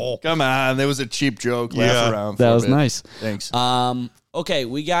 Come on, there was a cheap joke. Laugh Yeah. around. For That a was bit. nice. Thanks. Okay,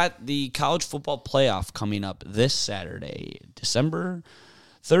 we got the college football playoff coming up this Saturday, December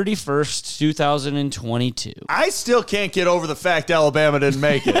 31st, 2022. I still can't get over the fact Alabama didn't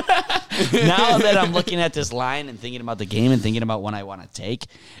make it. Now that I'm looking at this line and thinking about the game and thinking about what I want to take,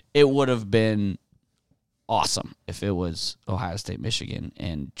 it would have been awesome if it was Ohio State, Michigan,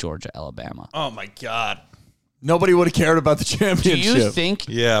 and Georgia, Alabama. Oh my God. Nobody would have cared about the Do championship. you think?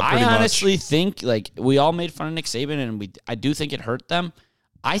 Yeah, I pretty much. honestly think like we all made fun of Nick Saban, and I do think it hurt them.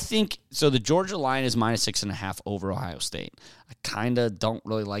 I think so. The Georgia line is -6.5 over Ohio State. I kind of don't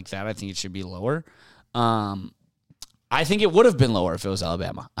really like that. I think it should be lower. I think it would have been lower if it was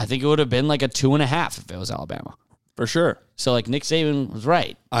Alabama. I think it would have been like a 2.5 if it was Alabama. For sure. So like Nick Saban was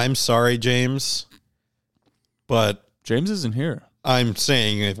right. I'm sorry, James, but James isn't here. I'm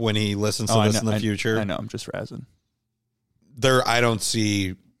saying if when he listens to this in the future, I know. I'm just razzing. I don't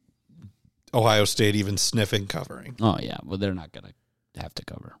see Ohio State even sniffing covering. Oh yeah, well they're not gonna have to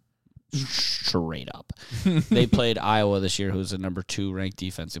cover. Straight up, they played Iowa this year, who's a number 2 ranked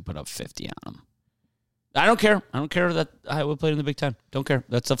defense, and put up 50 on them. I don't care. I don't care that Iowa played in the Big Ten. Don't care.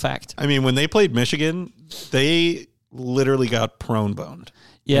 That's a fact. I mean, when they played Michigan, they literally got prone boned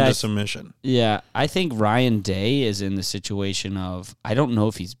Yeah, into submission. Yeah, I think Ryan Day is in the situation of I don't know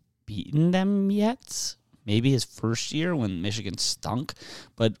if he's beaten them yet. Maybe his first year when Michigan stunk,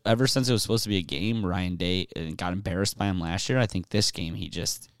 but ever since it was supposed to be a game, Ryan Day got embarrassed by him last year. I think this game he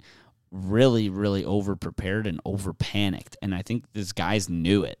just really, really over prepared and over panicked, and I think these guys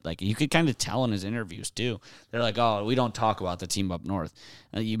knew it. Like you could kind of tell in his interviews too. They're like, "Oh, we don't talk about the team up north."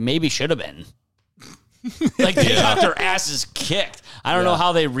 You maybe should have been. Like they got their asses kicked. I don't know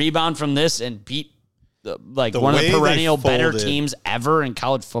how they rebound from this and beat one of way the they perennial better folded. teams ever in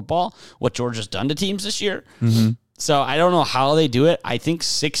college football. What Georgia's done to teams this year. Mm-hmm. So I don't know how they do it. I think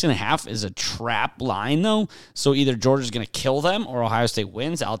 6.5 is a trap line though. So either Georgia's going to kill them or Ohio State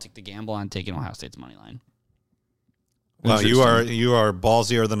wins. I'll take the gamble on taking Ohio State's money line. Well, you are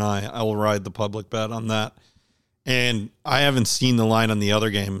ballsier than I will ride the public bet on that. And I haven't seen the line on the other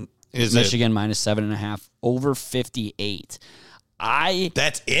game. Is Michigan -7.5 over 58.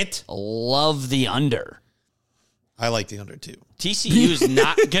 That's it? Love the under. I like the under too. TCU is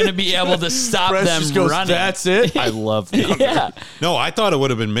not going to be able to stop Press them just goes, running. that's it. I love the under. Yeah. No, I thought it would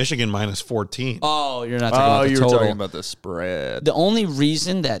have been Michigan -14. Oh, you're not talking Oh, about the you were total. talking about the spread. The only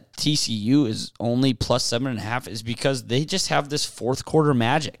reason that TCU is only +7.5 is because they just have this fourth quarter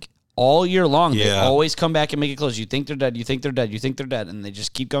magic all year long. They Yeah. always come back and make it close. You think they're dead. You think they're dead. You think they're dead, and they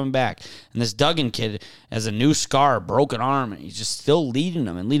just keep coming back. And this Duggan kid has a new scar, broken arm, and he's just still leading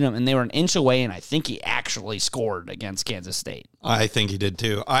them. And they were an inch away, and I think he actually scored against Kansas State. I think he did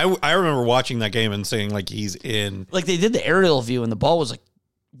too. I remember watching that game and saying like he's in. Like they did the aerial view, and the ball was like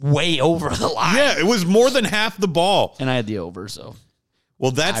way over the line. Yeah, it was more than half the ball. And I had the over, so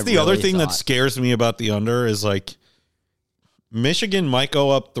Well, that's I the other really thing that thought- scares me about the under is like Michigan might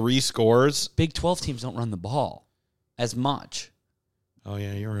go up 3 scores. Big 12 teams don't run the ball as much. Oh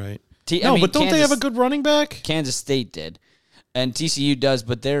yeah, you're right. I mean, but don't they have a Kansas- good running back? Kansas State did, and TCU does,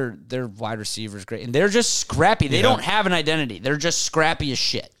 but their wide receiver is great, and they're just scrappy. They Yeah. don't have an identity. They're just scrappy as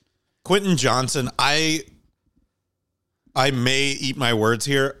shit. Quentin Johnson, I may eat my words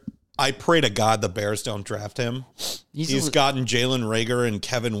here. I pray to God the Bears don't draft him. He's gotten Jalen Reagor and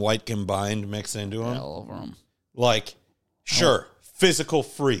Kevin White combined mixed into him. all over him. Like, sure, physical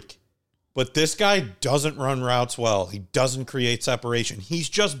freak. But this guy doesn't run routes well. He doesn't create separation. He's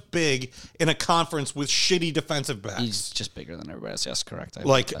just big in a conference with shitty defensive backs. He's just bigger than everybody else. Yes, correct.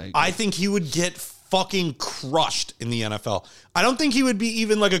 I think he would get fucking crushed in the NFL. I don't think he would be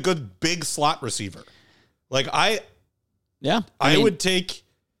even like a good big slot receiver. Like, I would take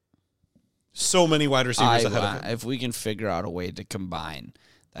so many wide receivers ahead of him. If we can figure out a way to combine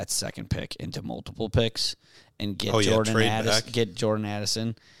that second pick into multiple picks and get Jordan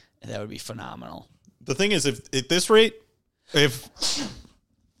Addison, that would be phenomenal. The thing is, if at this rate,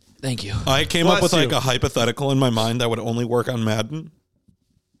 thank you. I came up with like a hypothetical in my mind that would only work on Madden,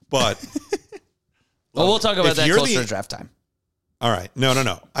 but well, we'll talk about that closer to draft time. All right, no,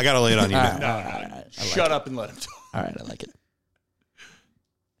 I got to lay it on you now. No. Shut up and let him talk. All right, I like it.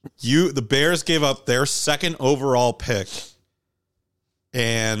 The Bears gave up their second overall pick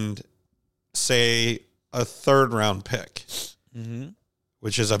and say a third round pick. Mm-hmm.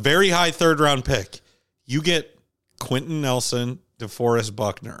 Which is a very high third-round pick. You get Quentin Nelson, DeForest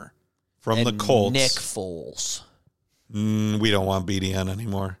Buckner from the Colts. Nick Foles. We don't want BDN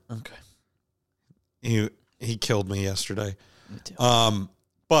anymore. Okay. He killed me yesterday. Me too.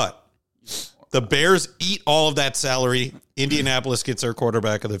 But the Bears eat all of that salary. Indianapolis gets their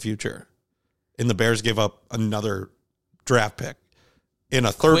quarterback of the future. And the Bears give up another draft pick in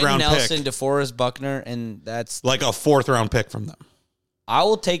a third-round pick. Quentin Nelson, DeForest Buckner, and that's like a fourth-round pick from them. I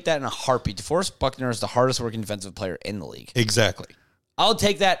will take that in a heartbeat. DeForest Buckner is the hardest working defensive player in the league. Exactly. I'll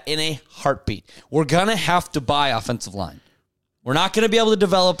take that in a heartbeat. We're going to have to buy offensive line. We're not going to be able to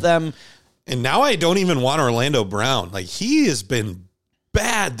develop them. And now I don't even want Orlando Brown. Like, he has been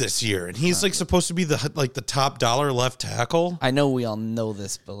bad this year, and he's like supposed to be the top dollar left tackle. I know we all know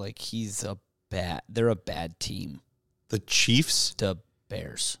this, but like they're a bad team. The Chiefs? The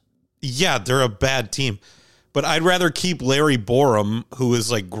Bears. Yeah, they're a bad team. But I'd rather keep Larry Borum, who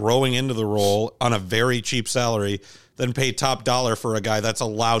is like growing into the role on a very cheap salary, than pay top dollar for a guy that's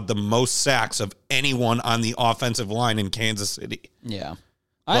allowed the most sacks of anyone on the offensive line in Kansas City. Yeah.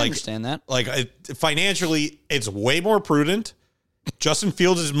 I understand that. Like, financially, it's way more prudent. Justin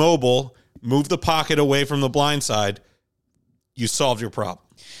Fields is mobile. Move the pocket away from the blind side. You solved your problem.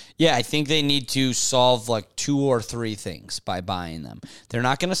 Yeah, I think they need to solve like 2 or 3 things by buying them. They're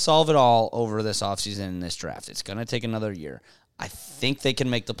not going to solve it all over this offseason and this draft. It's going to take another year. I think they can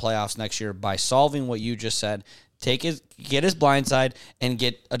make the playoffs next year by solving what you just said. Get his blind side and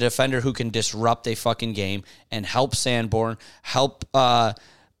get a defender who can disrupt a fucking game and help Sanborn, help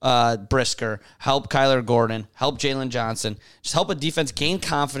Brisker, help Kyler Gordon, help Jalen Johnson. Just help a defense gain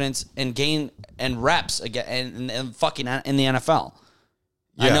confidence and gain reps again and fucking in the NFL.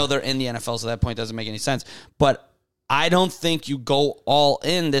 Yeah. I know they're in the NFL, so that point doesn't make any sense. But I don't think you go all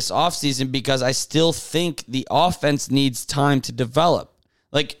in this offseason because I still think the offense needs time to develop.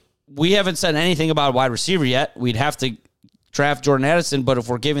 Like, we haven't said anything about a wide receiver yet. We'd have to draft Jordan Addison, but if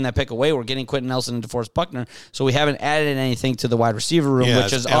we're giving that pick away, we're getting Quentin Nelson and DeForest Buckner. So we haven't added anything to the wide receiver room,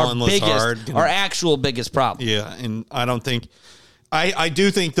 which is our actual biggest problem. Yeah, and I don't think... I do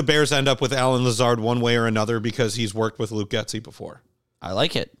think the Bears end up with Allen Lazard one way or another because he's worked with Luke Getsy before. I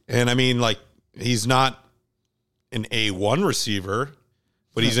like it. And I mean, like, he's not an A1 receiver,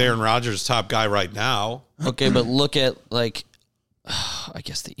 but he's Aaron Rodgers' top guy right now. Okay, but look at, like, I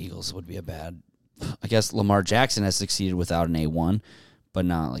guess the Eagles would be I guess Lamar Jackson has succeeded without an A1, but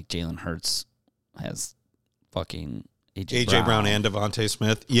not like Jalen Hurts has fucking A.J. Brown and Devontae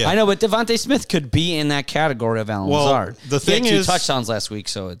Smith. Yeah, I know, but Devontae Smith could be in that category of Allen Lazard. The thing he had 2 touchdowns last week,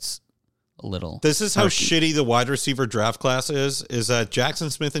 so it's a little. This is how shitty the wide receiver draft class is that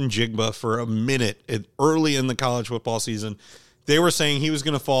Jackson Smith and Jigba for a minute early in the college football season, they were saying he was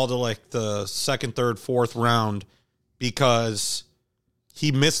going to fall to like the 2nd, 3rd, 4th round because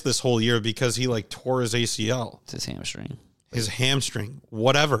he missed this whole year because he like tore his ACL. It's his hamstring. His hamstring,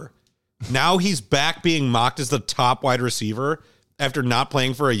 whatever. Now he's back being mocked as the top wide receiver after not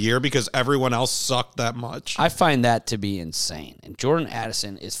playing for a year because everyone else sucked that much. I find that to be insane. And Jordan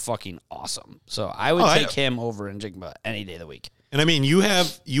Addison is fucking awesome. So I would take him over Njigba any day of the week. And I mean, you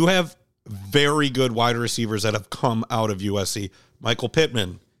have very good wide receivers that have come out of USC. Michael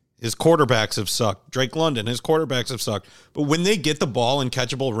Pittman, his quarterbacks have sucked. Drake London, his quarterbacks have sucked. But when they get the ball in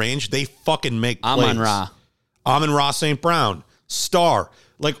catchable range, they fucking make plays. Amon-Ra St. Brown, Star.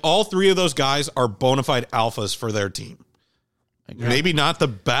 Like, all 3 of those guys are bona fide alphas for their team. Maybe not the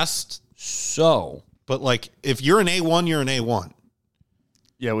best. So. But, like, if you're an A1, you're an A1.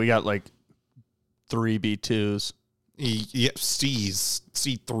 Yeah, we got, like, 3 B2s. C's,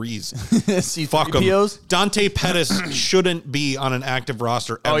 C3s. C3POs? Fuck 'em. Dante Pettis shouldn't be on an active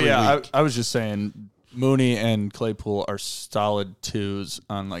roster every week. I was just saying Mooney and Claypool are solid 2s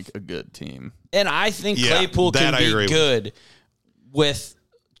on like a good team. And I think Yeah, Claypool that can I be agree good with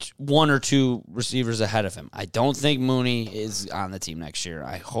 1 or 2 receivers ahead of him. I don't think Mooney is on the team next year.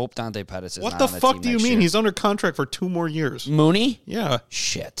 I hope Dante Pettis is What not the on the fuck team do you next mean? year. He's under contract for 2 more years. Mooney? Yeah.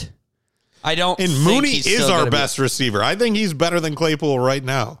 Shit. I don't And think Mooney he's is still our gonna be- best receiver. I think he's better than Claypool right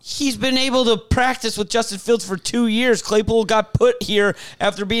now. He's been able to practice with Justin Fields for 2 years. Claypool got put here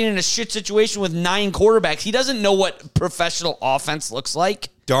after being in a shit situation with 9 quarterbacks. He doesn't know what professional offense looks like.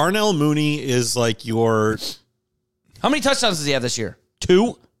 Darnell Mooney is like your... How many touchdowns does he have this year?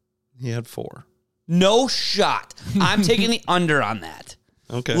 2? He had 4. No shot. I'm taking the under on that.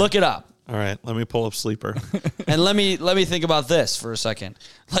 Okay. Look it up. All right, let me pull up Sleeper. And let me think about this for a second.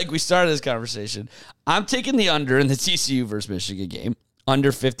 Like we started this conversation. I'm taking the under in the TCU versus Michigan game.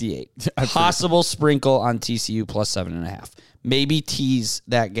 Under 58. Possible sprinkle on TCU plus 7.5. Maybe tease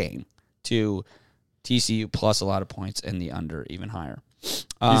that game to TCU plus a lot of points and the under even higher. He's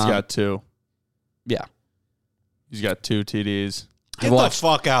got 2. Yeah. He's got 2 TDs. Get the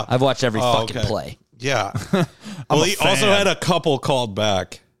fuck out. I've watched every Oh, fucking okay. play. Yeah. Well, he also had a couple called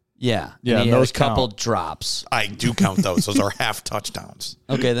back. Yeah. Yeah, And he had those a couple count. drops. I do count those. Those are half touchdowns.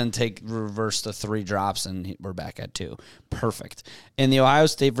 Okay, then reverse the 3 drops, and we're back at 2. Perfect. In the Ohio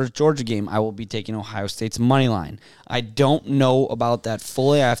State versus Georgia game, I will be taking Ohio State's money line. I don't know about that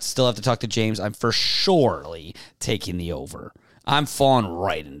fully. I still have to talk to James. I'm for surely taking the over. I'm falling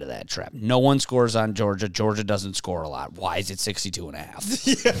right into that trap. No one scores on Georgia. Georgia doesn't score a lot. Why is it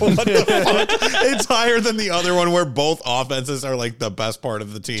 62.5? Yeah, what the fuck? It's higher than the other one where both offenses are like the best part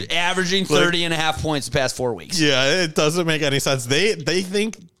of the team. Averaging 30.5 points the past 4 weeks. Yeah, it doesn't make any sense. They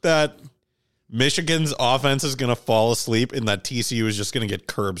think that Michigan's offense is going to fall asleep and that TCU is just going to get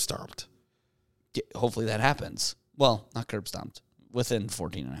curb stomped. Hopefully that happens. Well, not curb stomped. Within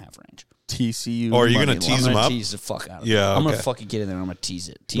 14.5 range. TCU. Or are you money going to tease I'm them gonna up? tease the fuck out of Yeah, it. I'm going to okay. fucking get in there and I'm going to tease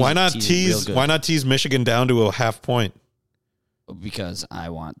it. Why not it real tease? good. Why not tease Michigan down to a half point? Because I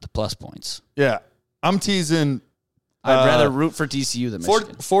want the plus points. Yeah. I'm teasing I'd rather root for TCU than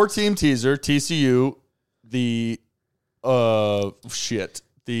Michigan. 4-team teaser, TCU, the the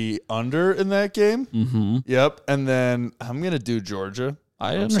under in that game. Mm-hmm. Yep. And then I'm going to do Georgia.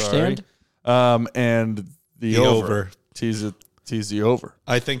 I I'm understand. sorry. And the over. over. Tease the over.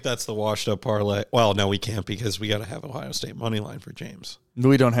 I think that's the washed up parlay. Well, no, we can't because we got to have Ohio State money line for James.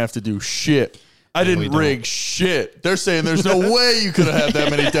 We don't have to do shit. I we didn't don't. rig shit. They're saying there's no way you could have had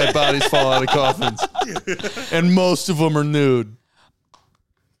that many dead bodies fall out of coffins. And most of them are nude.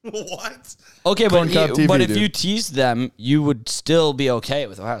 What? Okay, Corn but, Cob TV, but if dude. you teased them, you would still be okay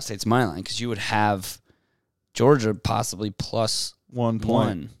with Ohio State's money line because you would have Georgia possibly plus 1 point.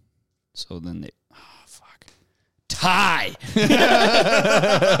 1. So then they... Tie.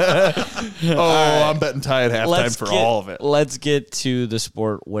 I'm betting tie at halftime for all of it. Let's get to the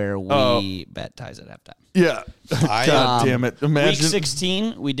sport where we bet ties at halftime. Yeah. God damn it. Imagine. Week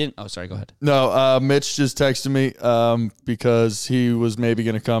 16, we didn't... Oh, sorry, go ahead. No, Mitch just texted me because he was maybe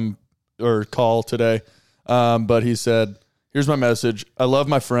going to come or call today. But he said, here's my message. I love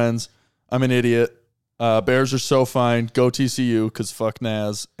my friends. I'm an idiot. Bears are so fine. Go TCU because fuck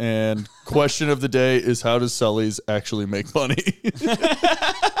Naz. And question of the day is how does Sully's actually make money?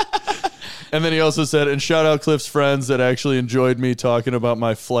 And then he also said, and shout out Cliff's friends that actually enjoyed me talking about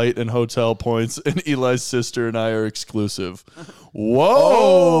my flight and hotel points. And Eli's sister and I are exclusive.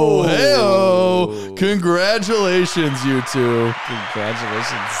 Whoa. Hey-oh. Congratulations, you two.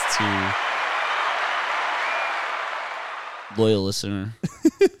 Congratulations to loyal listener,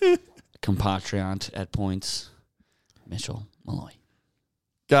 compatriot at points, Mitchell Malloy.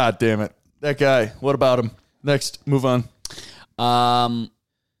 God damn it. That guy. What about him? Next, move on.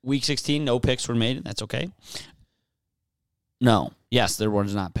 Week 16, no picks were made. That's okay. No. Yes, there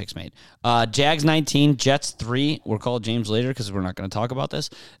was not picks made. Jags 19, Jets 3. We'll call James later because we're not going to talk about this.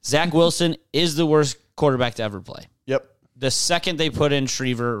 Zach Wilson is the worst quarterback to ever play. Yep. The second they put in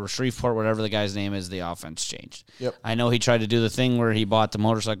Shreveport, whatever the guy's name is, the offense changed. Yep. I know he tried to do the thing where he bought the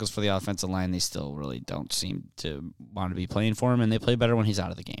motorcycles for the offensive line. They still really don't seem to want to be playing for him, and they play better when he's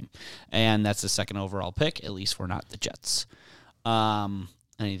out of the game. And that's the second overall pick. At least we're not the Jets.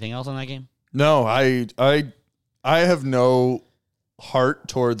 Anything else on that game? No, I have no heart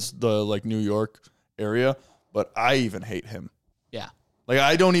towards the like New York area, but I even hate him. Yeah. Like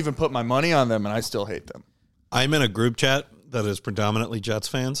I don't even put my money on them and I still hate them. I'm in a group chat that is predominantly Jets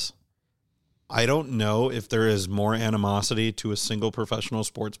fans. I don't know if there is more animosity to a single professional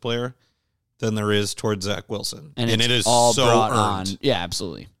sports player than there is towards Zach Wilson. And it it's is all so brought earned. on. Yeah,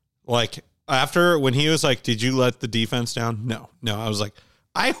 absolutely. Like, after, when he was like, did you let the defense down? No. I was like,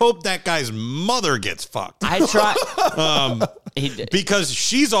 I hope that guy's mother gets fucked. I try. He did. Because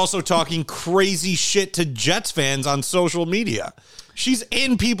she's also talking crazy shit to Jets fans on social media. She's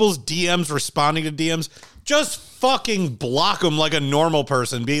in people's DMs, responding to DMs. Just fucking block them like a normal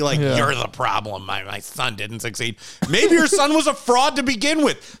person. Be like, you're the problem. My son didn't succeed. Maybe your son was a fraud to begin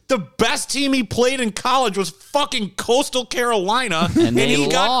with. The best team he played in college was fucking Coastal Carolina, and he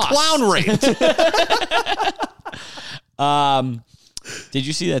got clown raped. Did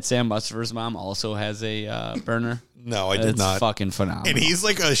you see that Sam Mustipher's mom also has a burner? No, I did It's not. fucking phenomenal. And he's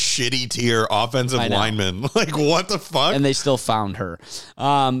like a shitty tier offensive lineman. Like, what the fuck? And they still found her.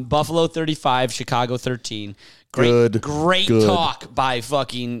 Buffalo 35, Chicago 13. Great Good. talk by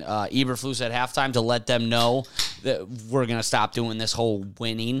fucking Eberflus at halftime to let them know that we're going to stop doing this whole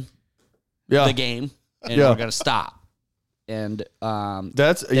winning the game, and we're going to stop. And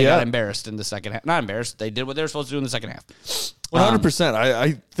they got embarrassed in the second half. Not embarrassed. They did what they were supposed to do in the second half. 100%.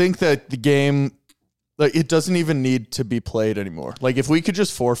 I think that the game, like, it doesn't even need to be played anymore. Like, if we could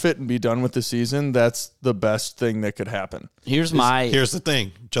just forfeit and be done with the season, that's the best thing that could happen. Here's the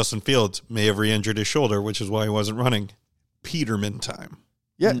thing. Justin Fields may have re-injured his shoulder, which is why he wasn't running. Peterman time.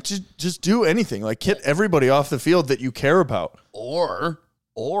 Yeah, just do anything. Like, get everybody off the field that you care about. Or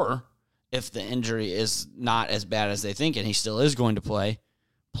if the injury is not as bad as they think and he still is going to play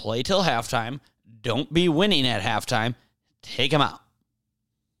till halftime. Don't be winning at halftime. Take him out.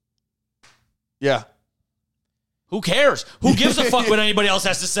 Yeah. Who cares? Who gives a fuck what anybody else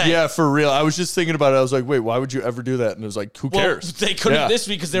has to say? Yeah, for real. I was just thinking about it. I was like, wait, why would you ever do that? And it was like, who cares? They couldn't this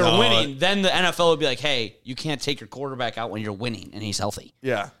week because they were winning. Then the NFL would be like, hey, you can't take your quarterback out when you're winning and he's healthy.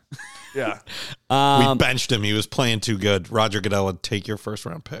 Yeah. Yeah. We benched him. He was playing too good. Roger Goodell would take your first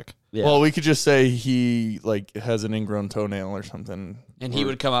round pick. Yeah. Well, we could just say he like has an ingrown toenail or something. And he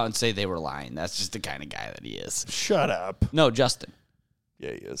would come out and say they were lying. That's just the kind of guy that he is. Shut up. No, Justin.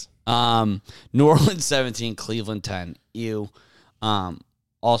 Yeah, he is. New Orleans 17, Cleveland 10. Ew.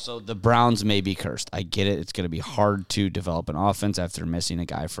 Also, the Browns may be cursed. I get it. It's going to be hard to develop an offense after missing a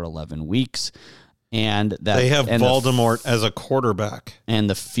guy for 11 weeks. And that they have Voldemort as a quarterback. And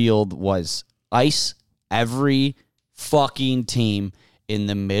the field was ice. Every fucking team in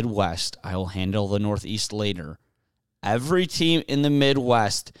the Midwest, I will handle the Northeast later. Every team in the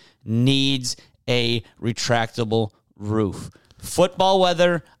Midwest needs a retractable roof. Football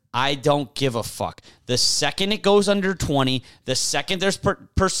weather, I don't give a fuck. The second it goes under 20, the second there's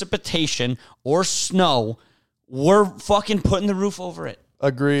precipitation or snow, we're fucking putting the roof over it.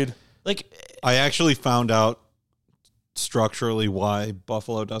 Agreed. Like, I actually found out structurally why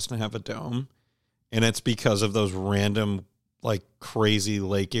Buffalo doesn't have a dome, and it's because of those random, like, crazy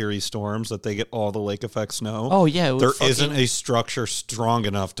Lake Erie storms that they get all the lake effect snow. Oh, yeah. There isn't a structure strong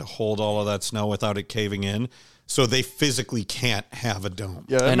enough to hold all of that snow without it caving in, so they physically can't have a dome.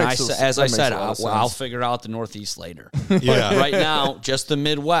 Yeah, and as I said, I'll figure out the Northeast later. Yeah. Right now, just the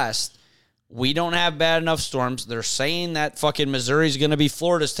Midwest, we don't have bad enough storms. They're saying that fucking Missouri's going to be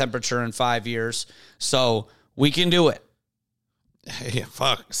Florida's temperature in 5 years, so we can do it. Hey,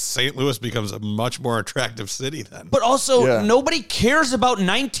 fuck. St. Louis becomes a much more attractive city then. But also, nobody cares about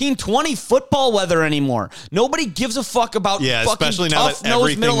 1920 football weather anymore. Nobody gives a fuck about fucking especially now that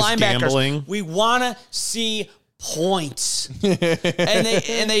tough-nosed middle linebackers. Gambling. We want to see points.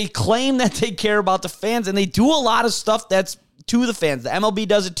 and they claim that they care about the fans, and they do a lot of stuff that's to the fans. The MLB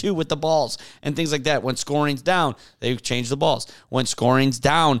does it too with the balls and things like that. When scoring's down, they change the balls. When scoring's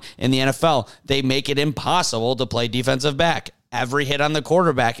down in the NFL, they make it impossible to play defensive back. Every hit on the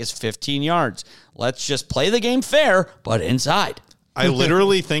quarterback is 15 yards. Let's just play the game fair, but inside. I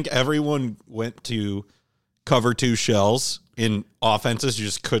literally think everyone went to cover two shells in offenses. You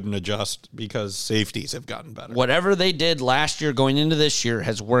just couldn't adjust because safeties have gotten better. Whatever they did last year going into this year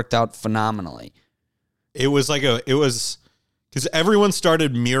has worked out phenomenally. It was because everyone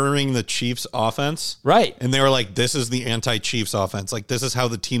started mirroring the Chiefs offense. Right. And they were like, this is the anti-Chiefs offense. Like, this is how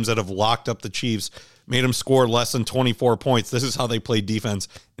the teams that have locked up the Chiefs made them score less than 24 points. This is how they play defense.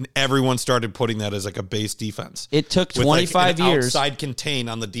 And everyone started putting that as like a base defense. It took 25 years. Outside contain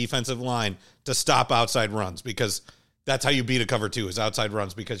on the defensive line to stop outside runs, because that's how you beat a cover two is outside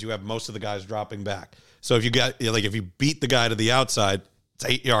runs, because you have most of the guys dropping back. So if if you beat the guy to the outside, it's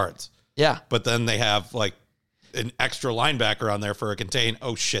 8 yards. Yeah. But then they have like an extra linebacker on there for a contain.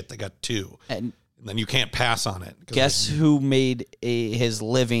 Oh shit, they got two. And then you can't pass on it. Guess who made his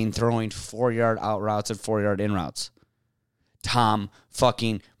living throwing 4-yard out routes and 4-yard in routes? Tom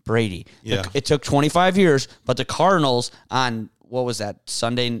fucking Brady. Yeah. It took 25 years, but the Cardinals on what was that,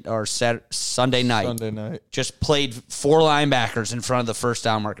 Sunday night. Sunday night. Just played 4 linebackers in front of the first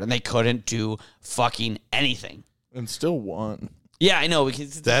down marker, and they couldn't do fucking anything. And still won. Yeah, I know.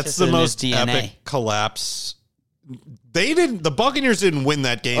 Because That's the most epic collapse. The Buccaneers didn't win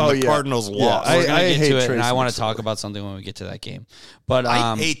that game. The Cardinals lost. We're going to get hate to it, Tracy and I want to McSorley. talk about something when we get to that game. But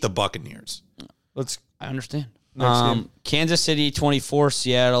I hate the Buccaneers. I understand. Next game. Kansas City 24,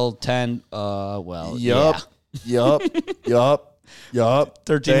 Seattle 10. Yup.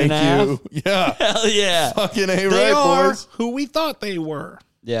 13 Thank and a half. you. Yeah. Hell yeah. Fucking A They right, are boys. who we thought they were.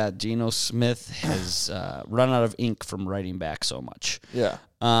 Yeah, Geno Smith has run out of ink from writing back so much. Yeah.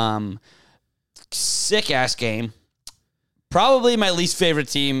 Sick ass game. Probably my least favorite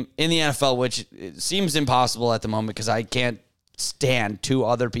team in the NFL, which seems impossible at the moment because I can't stand 2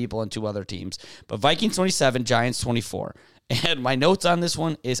 other people and 2 other teams. But Vikings 27, Giants 24. And my notes on this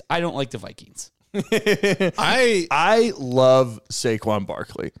one is I don't like the Vikings. I love Saquon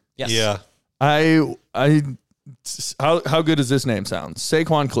Barkley. Yes. Yeah. How good does this name sound?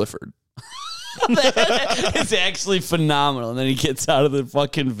 Saquon Clifford. It's actually phenomenal. And then he gets out of the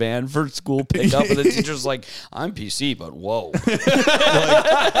fucking van for school pickup, and the teacher's like, I'm PC, but whoa.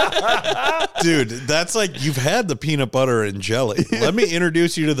 Dude, that's like you've had the peanut butter and jelly. Let me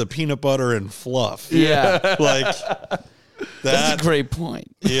introduce you to the peanut butter and fluff. Yeah. Like That's a great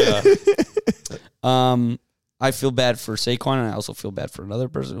point. Yeah. I feel bad for Saquon, and I also feel bad for another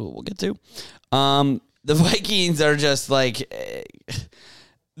person who we'll get to. The Vikings are just like...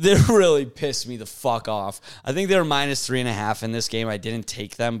 They really pissed me the fuck off. I think they were minus 3.5 in this game. I didn't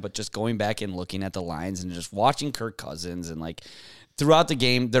take them, but just going back and looking at the lines and just watching Kirk Cousins and like throughout the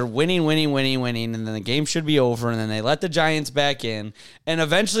game, they're winning, and then the game should be over, and then they let the Giants back in, and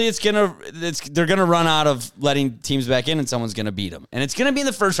eventually they're gonna run out of letting teams back in, and someone's gonna beat them, and it's gonna be in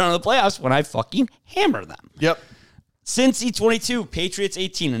the first round of the playoffs when I fucking hammer them. Yep. Cincy 22, Patriots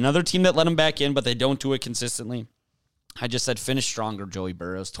 18, another team that let them back in, but they don't do it consistently. I just said finish stronger, Joey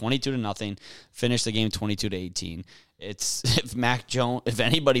Burrows, 22-0. Finish the game 22-18. If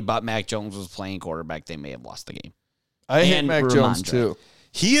anybody but Mac Jones was playing quarterback, they may have lost the game. I hate And Mac Jones Ramondre. too.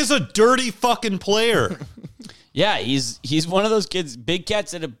 He is a dirty fucking player. Yeah, he's one of those kids. Big Cat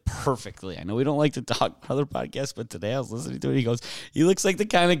said it perfectly. I know we don't like to talk about other podcasts, but today I was listening to it. He goes, he looks like the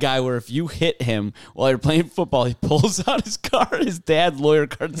kind of guy where if you hit him while you're playing football, he pulls out his card, his dad's lawyer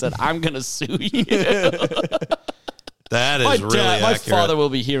card, and said, I'm going to sue you. That is really my accurate. father will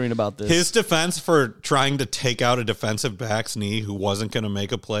be hearing about this. His defense for trying to take out a defensive back's knee who wasn't going to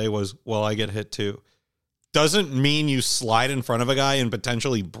make a play was, well, I get hit too. Doesn't mean you slide in front of a guy and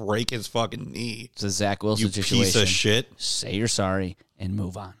potentially break his fucking knee. It's a Zach Wilson You situation. piece of shit. Say you're sorry and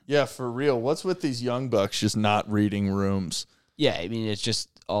move on. Yeah, for real. What's with these young bucks just not reading rooms? Yeah, I mean, it's just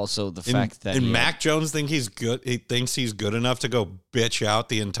also the fact that And Mac Jones thinks he's good. He thinks he's good enough to go bitch out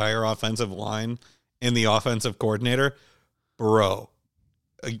the entire offensive line and the offensive coordinator. Bro,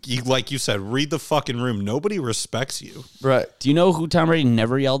 like you said, read the fucking room. Nobody respects you. Right. Do you know who Tom Brady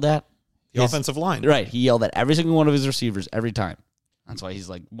never yelled at? The offensive line. Right. He yelled at every single one of his receivers every time. That's why he's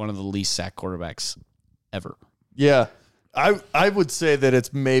like one of the least sacked quarterbacks ever. Yeah. I would say that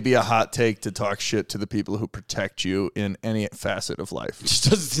it's maybe a hot take to talk shit to the people who protect you in any facet of life. It just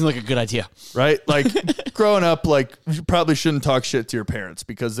doesn't seem like a good idea. Right? Like growing up, like you probably shouldn't talk shit to your parents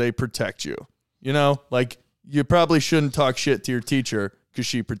because they protect you. You know, like you probably shouldn't talk shit to your teacher because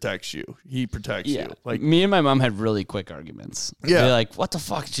she protects you. He protects Yeah. you. Like me and my mom had really quick arguments. Yeah. They're like, what the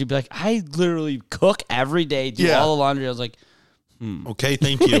fuck? She'd be like, I literally cook every day, do Yeah. all the laundry. I was like, Okay,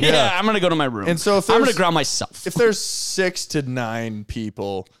 thank you. yeah, I'm going to go to my room. And so if I'm there's- going to ground myself. if there's 6 to 9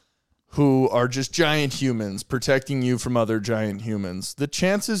 people who are just giant humans protecting you from other giant humans, the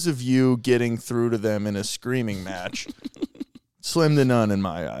chances of you getting through to them in a screaming match slim to none in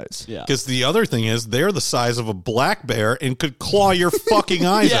my eyes. Yeah. Because the other thing is, they're the size of a black bear and could claw your fucking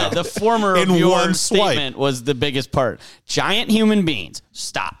eyes Yeah, out. the former in of your one swipe. statement was the biggest part. Giant human beings.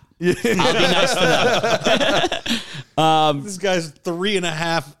 Stop. I'll be nice to them. This guy's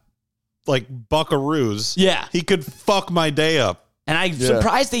 3.5 like buckaroos. Yeah. He could fuck my day up. And I'm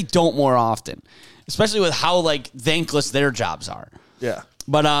surprised they don't more often, especially with how like thankless their jobs are. Yeah.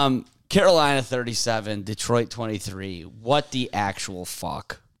 But Carolina 37, Detroit 23. What the actual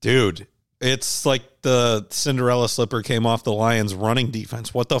fuck? Dude, it's like the Cinderella slipper came off the Lions' running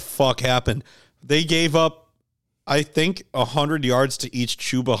defense. What the fuck happened? They gave up, I think, 100 yards to each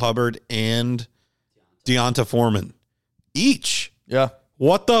Chuba Hubbard and Deonta Foreman. Each. Yeah.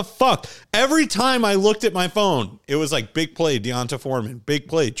 What the fuck? Every time I looked at my phone, it was like big play, Deonta Foreman, big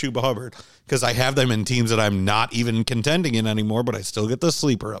play, Chuba Hubbard, because I have them in teams that I'm not even contending in anymore, but I still get the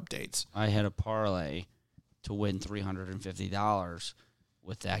sleeper updates. I had a parlay to win $350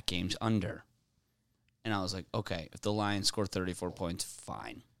 with that game's under. And I was like, okay, if the Lions score 34 points,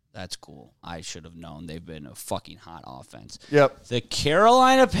 fine. That's cool. I should have known. They've been a fucking hot offense. Yep. The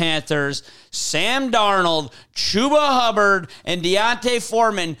Carolina Panthers, Sam Darnold, Chuba Hubbard, and Deontay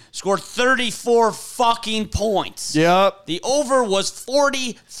Foreman scored 34 fucking points. Yep. The over was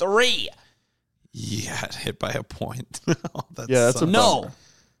 43. Yeah, hit by a point. Yeah, that's a No.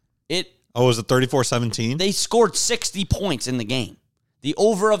 bummer. Was it 34-17? They scored 60 points in the game. The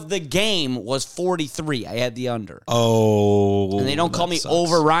over of the game was 43. I had the under. Oh. And they don't call me that sucks.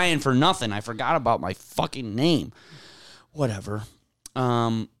 Over Ryan for nothing. I forgot about my fucking name. Whatever.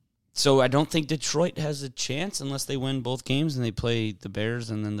 So I don't think Detroit has a chance unless they win both games and they play the Bears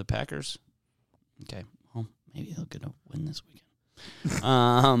and then the Packers. Okay. Well, maybe they'll get a win this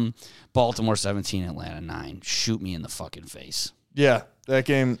weekend. Baltimore 17, Atlanta 9. Shoot me in the fucking face. Yeah, that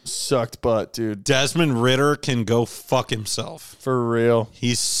game sucked butt, dude. Desmond Ridder can go fuck himself. For real.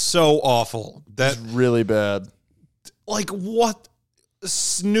 He's so awful. That It's really bad. like what?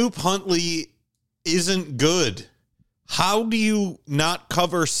 Snoop Huntley isn't good. How do you not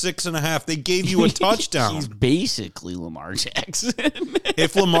cover 6.5? They gave you a touchdown. He's basically Lamar Jackson.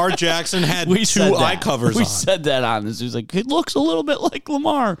 If Lamar Jackson had two eye covers we on. said that on this. He was like, it looks a little bit like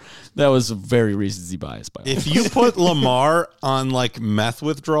Lamar. That was very recency bias. By the way. If you put Lamar on like meth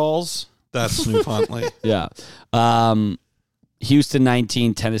withdrawals, that's Snoop Huntley. Yeah. Houston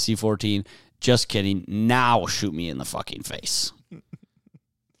 19, Tennessee 14. Just kidding. Now shoot me in the fucking face.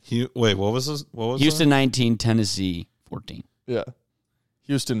 Wait, what was this? What was Houston 19, Tennessee 14. Yeah.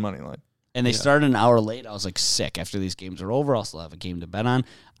 Houston money line. And they started an hour late. I was like sick. After these games are over, I'll still have a game to bet on.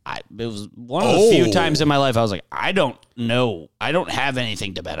 It was one of the few times in my life I was like, I don't know. I don't have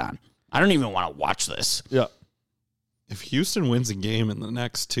anything to bet on. I don't even want to watch this. Yeah. If Houston wins a game in the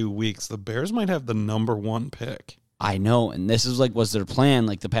next 2 weeks, the Bears might have the number 1 pick. I know, and this is like was their plan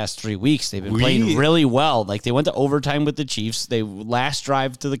like the past 3 weeks. They've been playing really well. Like they went to overtime with the Chiefs. They last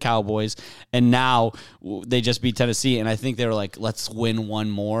drive to the Cowboys, and now they just beat Tennessee. And I think they were like, let's win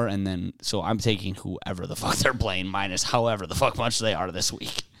one more, and then so I'm taking whoever the fuck they're playing minus however the fuck much they are this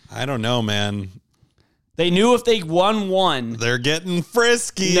week. I don't know, man. They knew if they won one. They're getting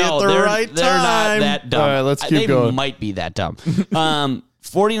frisky No, at the right time. they're not that dumb. All right, let's keep they going. might be that dumb.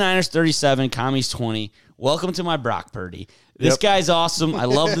 49ers 37, Commies 20. Welcome to my Brock Purdy. This guy's awesome. I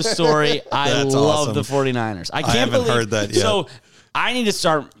love the story. I That's love awesome. the 49ers. I can't haven't believe, heard that yet. So I need to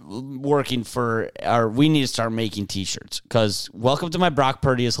start working or we need to start making T-shirts because Welcome to my Brock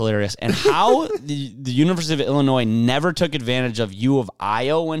Purdy is hilarious. And how the University of Illinois never took advantage of U of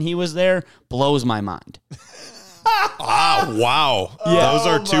Io when he was there blows my mind. Wow. Those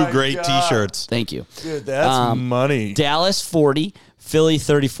are two my great God. T-shirts. Thank you. Dude, that's money. Dallas 40, Philly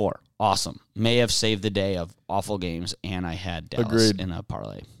 34. Awesome. May have saved the day of awful games, and I had Dallas Agreed. in a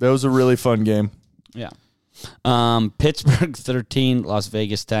parlay. That was a really fun game. Yeah. Pittsburgh 13, Las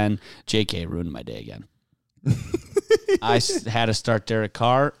Vegas 10. JK ruined my day again. I had to start Derek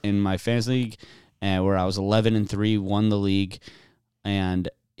Carr in my fantasy league, where I was 11-3, won the league, and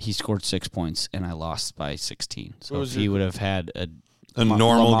he scored 6 points, and I lost by 16. So if he would have had A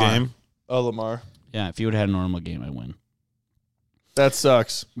normal Lamar. game. Oh, Lamar. Yeah, if he would have had a normal game, I'd win. That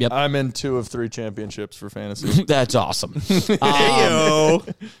sucks. Yep. I'm in 2 of 3 championships for fantasy. That's awesome.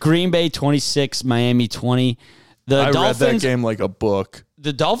 Heyo. Green Bay 26, Miami 20. The I read that Dolphins. game like a book.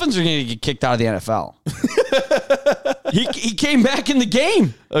 The Dolphins are going to get kicked out of the NFL. He came back in the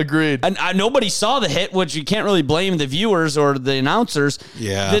game. Agreed. And nobody saw the hit, which you can't really blame the viewers or the announcers.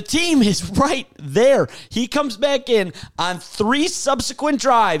 Yeah. The team is right there. He comes back in on 3 subsequent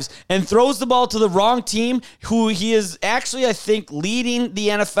drives and throws the ball to the wrong team, who he is actually, I think, leading the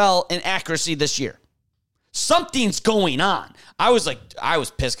NFL in accuracy this year. Something's going on. I was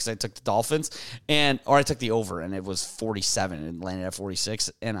pissed because I took the Dolphins or I took the over and it was 47 and landed at 46.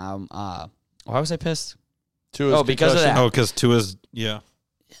 And why was I pissed? Because of that. Oh, because Tua's, yeah.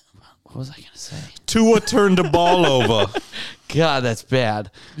 What was I going to say? Tua turned the ball over. God, that's bad.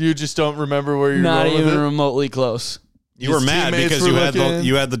 You just don't remember where you're Not going even with it? remotely close. You were His mad teammates because were you had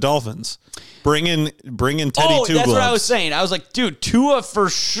looking. the Dolphins. Bring in Teddy Oh, Two that's Gloves. what I was saying. I was like, dude, Tua for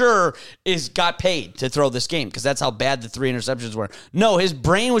sure got paid to throw this game because that's how bad the 3 interceptions were. No, his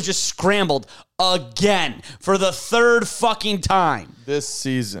brain was just scrambled again for the 3rd fucking time. This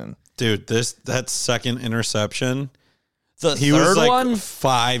season. Dude, that second interception, The he 3rd was like one,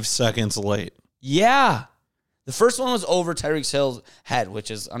 5 seconds late. yeah. The first one was over Tyreek Hill's head, which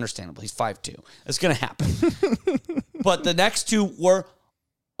is understandable. He's 5'2". It's going to happen. But the next 2 were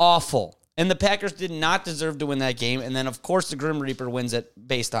awful. And the Packers did not deserve to win that game. And then, of course, the Grim Reaper wins it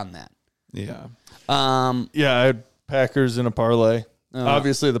based on that. Yeah. Yeah, I had Packers in a parlay.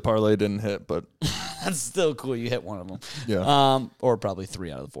 Obviously, the parlay didn't hit, but That's still cool. You hit one of them. yeah. Or probably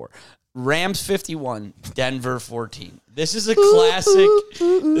 3 out of the 4. Rams 51, Denver 14. This is a classic.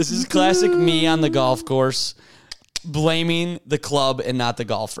 This is classic me on the golf course, blaming the club and not the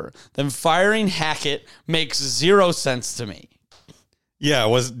golfer. Then firing Hackett makes 0 sense to me.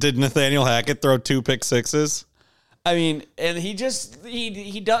 Yeah, did Nathaniel Hackett throw 2 pick sixes? I mean, and he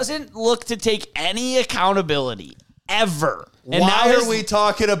doesn't look to take any accountability ever. And Why are we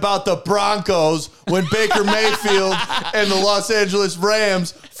talking about the Broncos when Baker Mayfield and the Los Angeles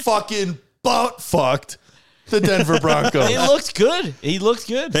Rams fucking butt-fucked the Denver Broncos? He looked good. He looked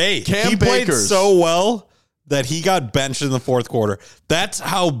good. Hey, Cam he played Bakers. so well that he got benched in the fourth quarter. That's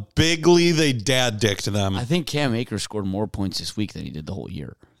how bigly they dad-dicked them. I think Cam Akers scored more points this week than he did the whole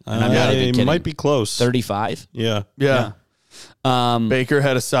year. And I'm not even He kidding. might be close. 35. Yeah. Yeah. Baker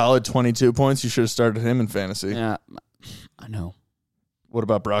had a solid 22 points. You should have started him in fantasy. Yeah, I know. What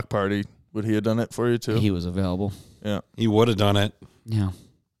about Brock Purdy? Would he have done it for you too? He was available. Yeah. He would have done it. Yeah.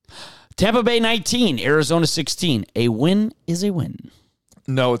 Tampa Bay 19, Arizona 16. A win is a win.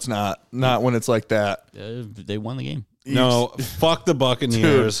 No, it's not. Not when it's like that. They won the game. No, fuck the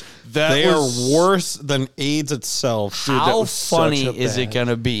Buccaneers. Dude, that they was- are worse than AIDS itself. Dude, that How was such funny a is it bad- going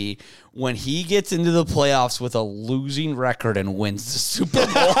to be when he gets into the playoffs with a losing record and wins the Super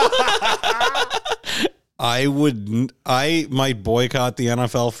Bowl? I might boycott the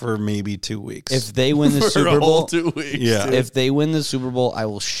NFL for maybe 2 weeks. If they win the For Super a whole Bowl, 2 weeks. Yeah. dude. if they win the Super Bowl, I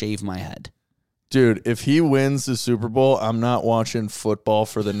will shave my head. Dude, if he wins the Super Bowl, I'm not watching football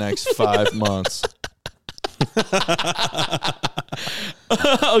for the next 5 months.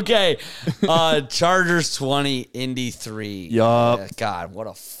 Okay. Chargers 20, Indy 3. Yup. God, what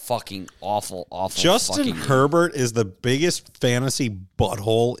a fucking awful Justin fucking game. Herbert is the biggest fantasy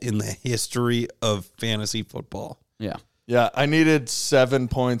butthole in the history of fantasy football. Yeah. Yeah, I needed 7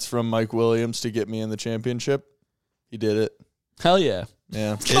 points from Mike Williams to get me in the championship. He did it. Hell yeah.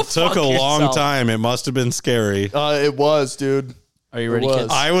 Yeah. It took a long yourself. time. It must have been scary. It was, dude. Are you ready, It was.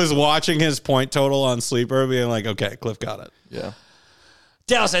 kids? I was watching his point total on Sleeper being like, okay, Cliff got it. Yeah.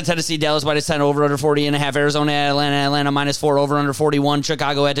 Dallas at Tennessee, Dallas minus 10, over under 40.5. Arizona at Atlanta, Atlanta minus 4, over under 41.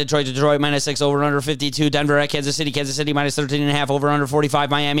 Chicago at Detroit, Detroit minus 6, over under 52. Denver at Kansas City minus 13.5, over under 45.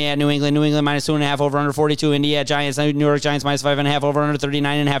 Miami at New England minus 2.5, over under 42. Indy at Giants, New York Giants minus 5.5, over under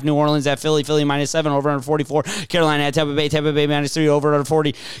 39.5. New Orleans at Philly minus 7, over under 44. Carolina at Tampa Bay minus 3, over under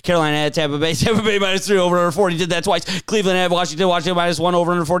 40. Carolina at Tampa Bay minus 3, over under 40. Did that twice. Cleveland at Washington minus 1,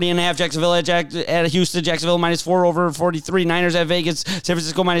 over under 40.5. Jacksonville at Houston, Jacksonville minus 4, over under 43. Niners at Vegas, San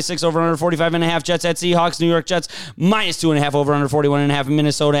Francisco minus 6, over under 45.5. Jets at Seahawks, New York Jets minus 2.5, over under 41.5.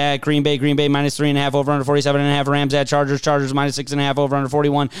 Minnesota at Green Bay minus 3.5, over under 47.5. Rams at Chargers minus 6.5, over under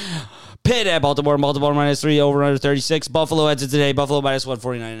 41. Pitt at Baltimore minus 3, over under 36. Buffalo at today, Buffalo minus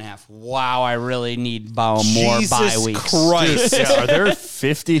 149.5. Wow, I really need more bye weeks. Christ. Yeah, are there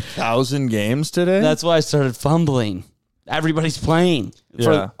 50,000 games today? That's why I started fumbling. Everybody's playing.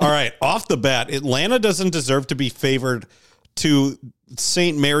 Yeah. All right, off the bat, Atlanta doesn't deserve to be favored to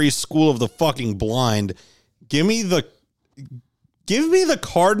St. Mary's School of the fucking Blind. Give me the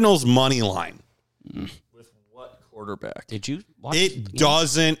Cardinals money line. What quarterback? Did you watch It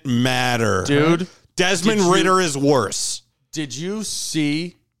doesn't matter. Dude, Desmond did you- Ridder is worse. did you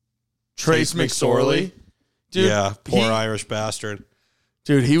see Trace Trace McSorley? Dude, yeah, poor he- Irish bastard.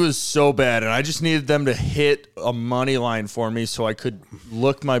 Dude, he was so bad, and I just needed them to hit a money line for me so I could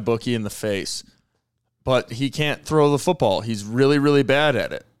look my bookie in the face. But he can't throw the football. He's really, really bad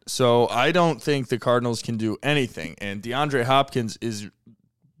at it. So I don't think the Cardinals can do anything. And DeAndre Hopkins is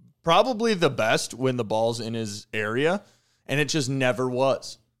probably the best when the ball's in his area, and it just never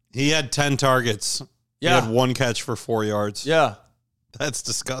was. He had 10 targets. Yeah. He had 1 catch for 4 yards. Yeah. That's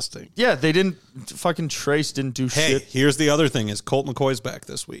disgusting. Yeah, they didn't fucking Trace didn't do Hey, shit. here's the other thing is Colt McCoy's back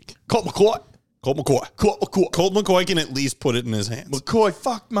this week. Colt McCoy. Colt McCoy. Colt McCoy. Colt McCoy can at least put it in his hands. McCoy,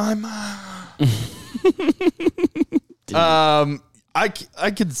 fuck my mom.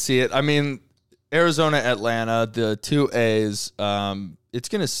 I could see it. I mean, Arizona, Atlanta, the 2 A's, it's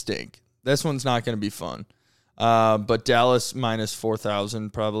going to stink. This one's not going to be fun. But Dallas minus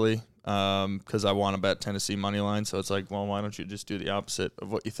 4,000 probably because I want to bet Tennessee money line. So it's like, well, why don't you just do the opposite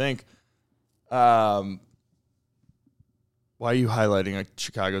of what you think? Why are you highlighting a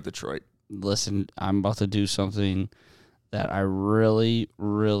Chicago-Detroit? Listen, I'm about to do something that I really,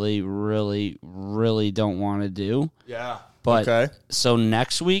 really, really, really don't want to do. Yeah. But Okay. so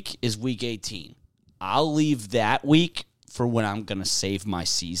next week is week 18. I'll leave that week for when I'm going to save my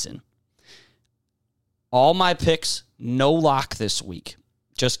season. All my picks, no lock this week.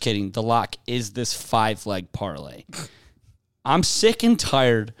 Just kidding. The lock is this 5-leg parlay. I'm sick and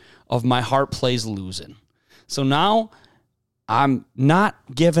tired of my heart plays losing. So now I'm not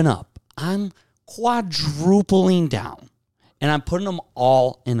giving up. I'm quadrupling down. And I'm putting them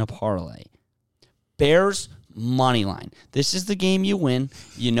all in a parlay. Bears money line. This is the game you win.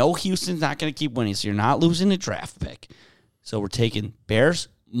 You know Houston's not going to keep winning, so you're not losing a draft pick. So we're taking Bears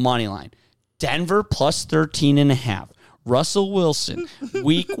money line. Denver plus 13.5. Russell Wilson,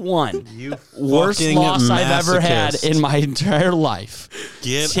 week 1. Worst loss I've ever had in my entire life.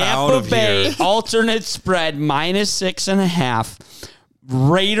 Get Tampa out of Bay, here. alternate spread, -6.5.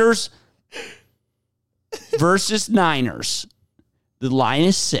 Raiders versus Niners. The line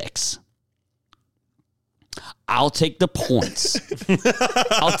is 6. I'll take the points.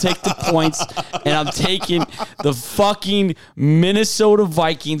 I'll take the points, and I'm taking the fucking Minnesota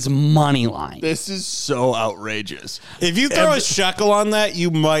Vikings money line. This is so outrageous. If you throw a shekel on that, you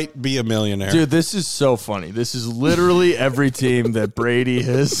might be a millionaire. Dude, this is so funny. This is literally every team that Brady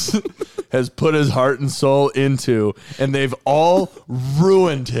has put his heart and soul into, and they've all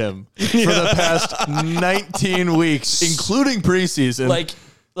ruined him for the past 19 weeks, including preseason.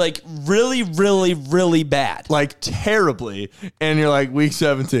 Like really, really, really bad. Like terribly. And you're like, week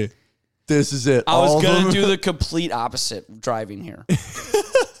 17. This is it. I was going to do the complete opposite driving here.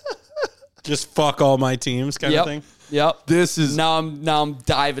 Just fuck all my teams kind of thing. Yep. This is now I'm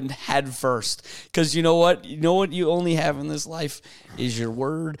diving head first. Because you know what? You know what you only have in this life is your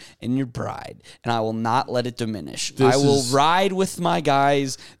word and your pride. And I will not let it diminish. I will ride with my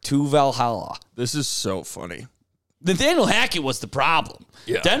guys to Valhalla. This is so funny. Nathaniel Hackett was the problem.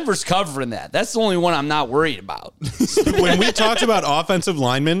 Yeah. Denver's covering that. That's the only one I'm not worried about. When we talked about offensive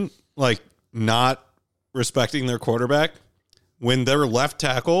linemen, like not respecting their quarterback, when their left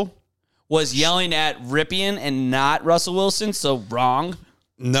tackle Was yelling at Ripien and not Russell Wilson, so wrong.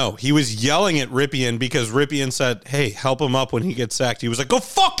 No, he was yelling at Ripien because Ripien said, hey, help him up when he gets sacked. He was like, go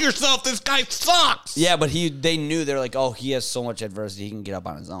fuck yourself. This guy sucks. Yeah, but they knew. They're like, oh, he has so much adversity. He can get up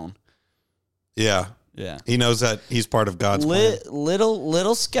on his own. Yeah. Yeah. He knows that he's part of God's plan.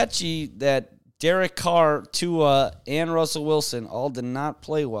 Little sketchy that Derek Carr, Tua, and Russell Wilson all did not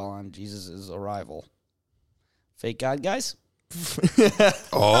play well on Jesus' arrival. Fake God, guys?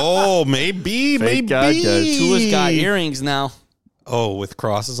 Oh, maybe. Fake God, guys. Tua's got earrings now. Oh, with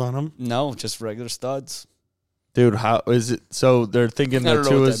crosses on them? No, just regular studs. Dude, how is it? So they're thinking I that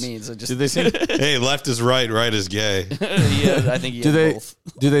don't know what Tua's. that means. I just, Do they think? Hey, left is right, right is gay. yeah, I think he had both.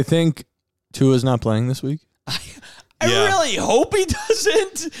 Do they think Tua's not playing this week? I Yeah. really hope he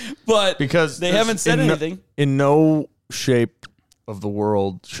doesn't, but Because they haven't said anything. In no shape of the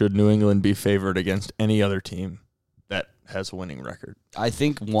world should New England be favored against any other team that has a winning record. I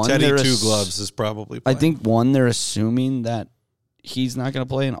think one. Teddy they're Two Gloves is probably playing. I think one, they're assuming that he's not going to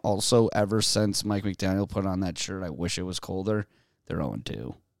play, and also ever since Mike McDaniel put on that shirt, I wish it was colder. They're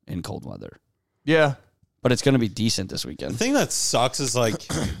 0-2 in cold weather, Yeah. but it's going to be decent this the weekend. thing that sucks is like,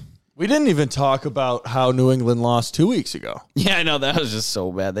 We didn't even talk about how New England lost 2 weeks ago. Yeah, I know that was just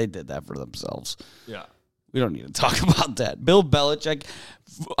so bad. They did that for themselves. Yeah. We don't need to talk about that. Bill Belichick,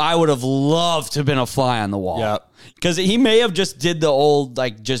 I would have loved to have been a fly on the wall. Yeah. Because he may have just did the old,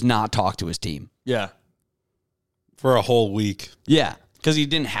 like, just not talk to his team. Yeah. for a whole week. Yeah, because he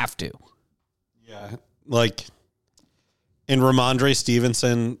didn't have to. Yeah. Like, and Ramondre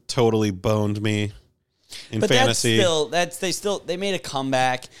Stevenson totally boned me in But fantasy. they made a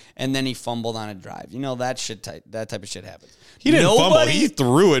comeback and then he fumbled on a drive. You know that type of shit happens. He didn't fumble. He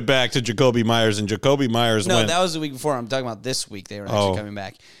threw it back to Jacoby Myers, and Jacoby Myers No, went. that was the week before. I'm talking about this week. They were actually coming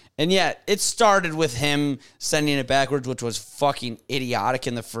back. And yeah, it started with him sending it backwards, which was fucking idiotic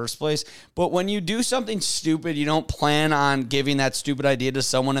in the first place. But when you do something stupid, you don't plan on giving that stupid idea to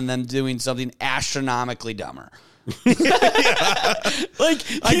someone and then doing something astronomically dumber. Like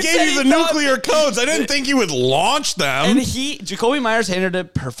I gave you the nuclear codes. I didn't think you would launch them. And Jacoby Myers handled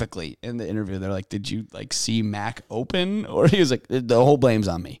it perfectly in the interview. They're like, "Did you see Mac open?" Or he was like, "The whole blame's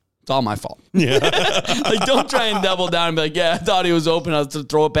on me. It's all my fault." Yeah. Like, don't try and double down and be like, "Yeah, I thought he was open. I was to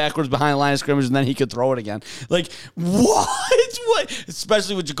throw it backwards behind the line of scrimmage, and then he could throw it again." Like, what?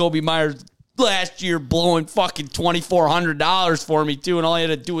 Especially with Jacoby Myers last year blowing fucking $2,400 for me too, and all he had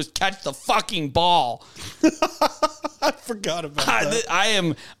to do was catch the fucking ball. I forgot about that.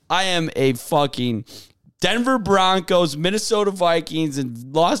 I am a fucking Denver Broncos, Minnesota Vikings,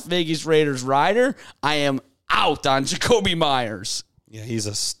 and Las Vegas Raiders rider. I am out on Jacoby Myers. Yeah, he's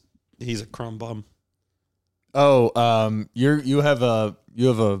a crumb bum. Oh, you have a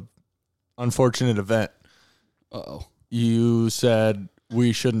unfortunate event. Uh-oh. You said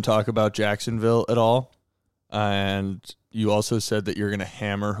we shouldn't talk about Jacksonville at all. And you also said that you're going to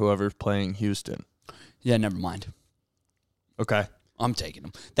hammer whoever's playing Houston. Yeah, never mind. Okay. I'm taking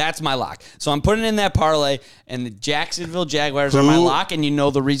them. That's my lock. So I'm putting in that parlay, and the Jacksonville Jaguars are my lock, and you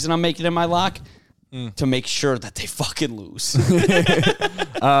know the reason I'm making it my lock? To make sure that they fucking lose.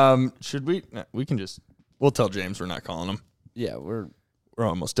 Should we? No, we can just. We'll tell James we're not calling him. Yeah, we're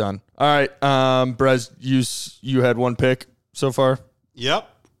almost done. All right, Brez, you had one pick so far. Yep.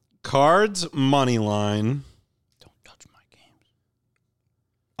 Cards money line. Don't touch my games.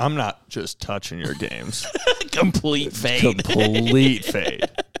 I'm not just touching your games. Complete fade. Complete fade.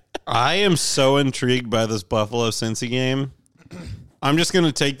 I am so intrigued by this Buffalo Cincy game. I'm just going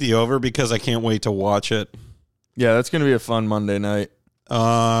to take the over because I can't wait to watch it. Yeah, that's going to be a fun Monday night.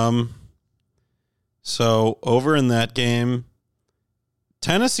 So over in that game,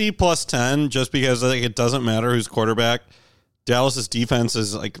 Tennessee plus 10, just because I think it doesn't matter who's quarterback. Dallas's defense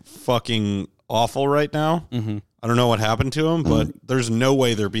is like fucking awful right now. Mm-hmm. I don't know what happened to them, but there's no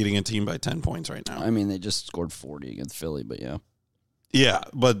way they're beating a team by 10 points right now. I mean, they just scored 40 against Philly, but yeah. Yeah,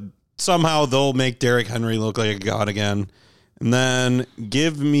 but somehow they'll make Derrick Henry look like a god again. And then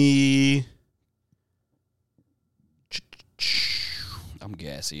give me... I'm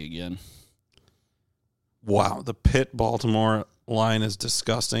gassy again. Wow, the Pitt-Baltimore line is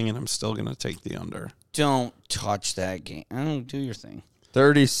disgusting, and I'm still going to take the under. Don't touch that game. Do your thing.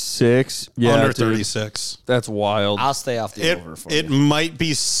 36. Yeah, under dude, 36. That's wild. I'll stay off the over for it you. might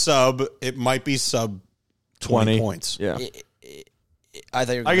be sub 20 points. Yeah. I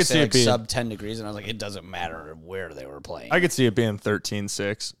thought you were I going to could see say it like being- sub 10 degrees, and I was like, it doesn't matter where they were playing. I could see it being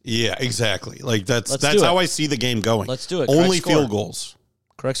 13-6. Yeah, exactly. Like Let's that's do how it. I see the game going. Let's do it. Only Correct score. field goals.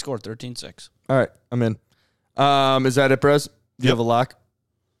 Correct score, 13-6. All right, I'm in. Is that it, Brez? Do you Yep. have a lock?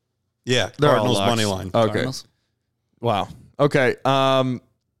 Yeah, They're all Cardinals locks. money line. Okay. Cardinals? Wow. Okay.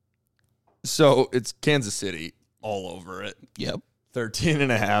 So it's Kansas City all over it. Yep.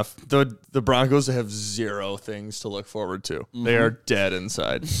 13.5. The Broncos have zero things to look forward to. They are dead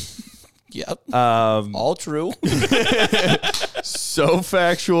inside. Yep. All true. So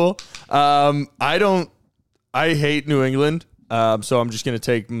factual. I hate New England. So I'm just going to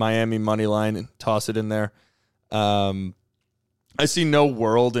take Miami money line and toss it in there. I see no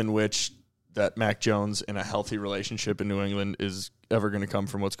world in which that Mac Jones in a healthy relationship in New England is ever going to come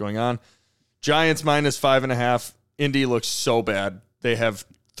from what's going on. Giants minus 5.5. Indy looks so bad. They have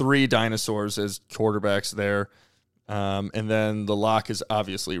 3 dinosaurs as quarterbacks there. And then the lock is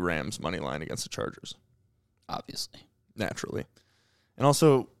obviously Rams money line against the Chargers. Obviously. Naturally. And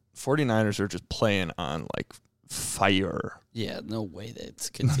also 49ers are just playing on like fire. Yeah, no way that's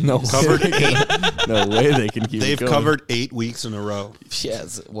continues. No way they can keep They've it going. covered 8 weeks in a row.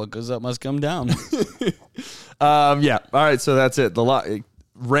 Yes, what goes up must come down. Yeah. All right. So that's it. The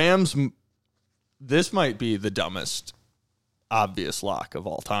Rams. This might be the dumbest, obvious lock of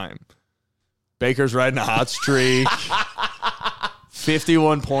all time. Baker's riding a hot streak.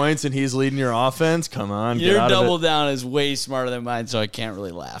 51 points, and he's leading your offense. Come on, Your get out double of it. down is way smarter than mine, so I can't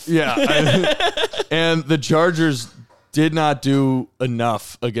really laugh. Yeah. And the Chargers did not do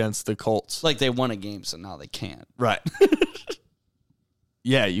enough against the Colts. It's like they won a game, so now they can't. Right.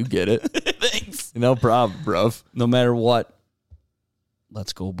 Yeah, you get it. Thanks. No problem, bruv. No matter what,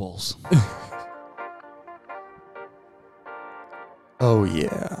 let's go Bulls. Oh,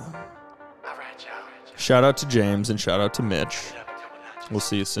 yeah. Shout out to James and shout out to Mitch. We'll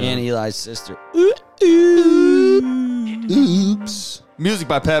see you soon. And Eli's sister. Oops. Music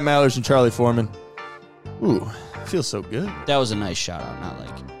by Pat Mallers and Charlie Foreman. Ooh, feels so good. That was a nice shout out, not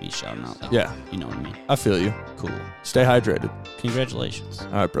like me shouting out. Like, Yeah. You know what I mean? I feel you. Cool. Stay hydrated. Congratulations.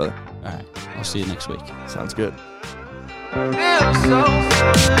 All right, brother. All right. I'll see you next week. Sounds good.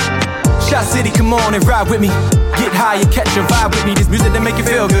 Shot City, come on and ride with me. Get high and catch a vibe with me. This music that make you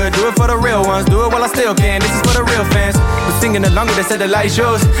feel good. Do it for the real ones. Do it while I still can. This is for the real fans. But singing along with us at the light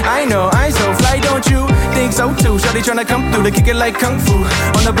shows. I know, I ain't so fly, don't you? Think so too. Shawty tryna come through to kick it like kung fu.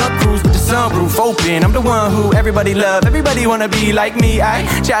 On the blunt cruise with the sunroof open. I'm the one who everybody love. Everybody wanna be like me. I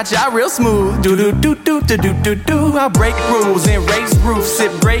cha-cha real smooth. Do-do-do-do-do-do-do-do. I break rules and race roofs.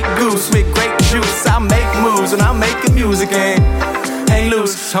 Sip great goose with grape juice. I make moves when I'm making music and hang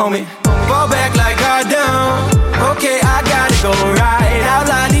loose, homie. Fall back like I done. Okay, I gotta go right out,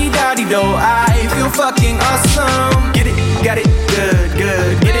 la-dee-da-dee-do. I feel fucking awesome. Get it, got it, good,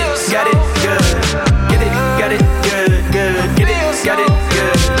 good. Get it, got it, good. Get it, got it, good, good. Get it, got it,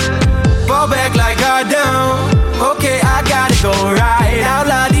 good. Fall back like I done. Okay, I gotta go right out,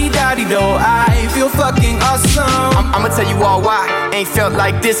 la-dee-da-dee-do. I feel fucking awesome. I'ma tell you all why. ain't felt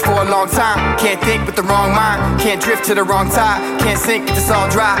like this for a long time. Can't think with the wrong mind, can't drift to the wrong tide, can't sink if it's all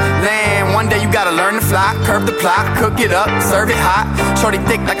dry land. One day you gotta learn to fly, curve the plot, cook it up, serve it hot. Shorty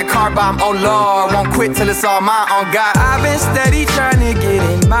thick like a car bomb, oh Lord, won't quit till it's all mine, on God. I've been steady trying to get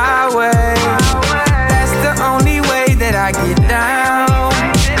in my way. That's the only way that I get down.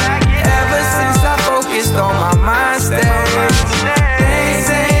 Ever since I focused on my mind state, they ain't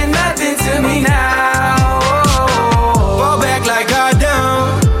saying nothing to me now. Fall back like I done.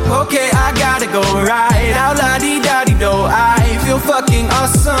 Okay, I gotta go right out, la-dee-da-dee-do. I feel fucking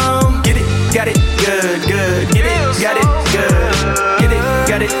awesome. Get it, got it, good, good. Get it, got it, good. Get it,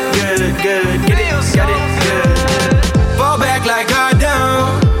 got it, good, good. Get it, got it, good. Fall back like I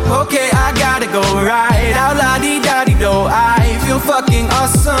done. Okay, I gotta go right out, la-dee-da-dee-do. I feel fucking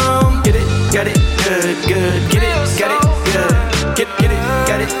awesome. Get it, got it, good, good. Get it, got it, good. Get it,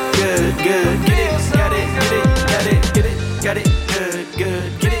 got it, good, good. Get it.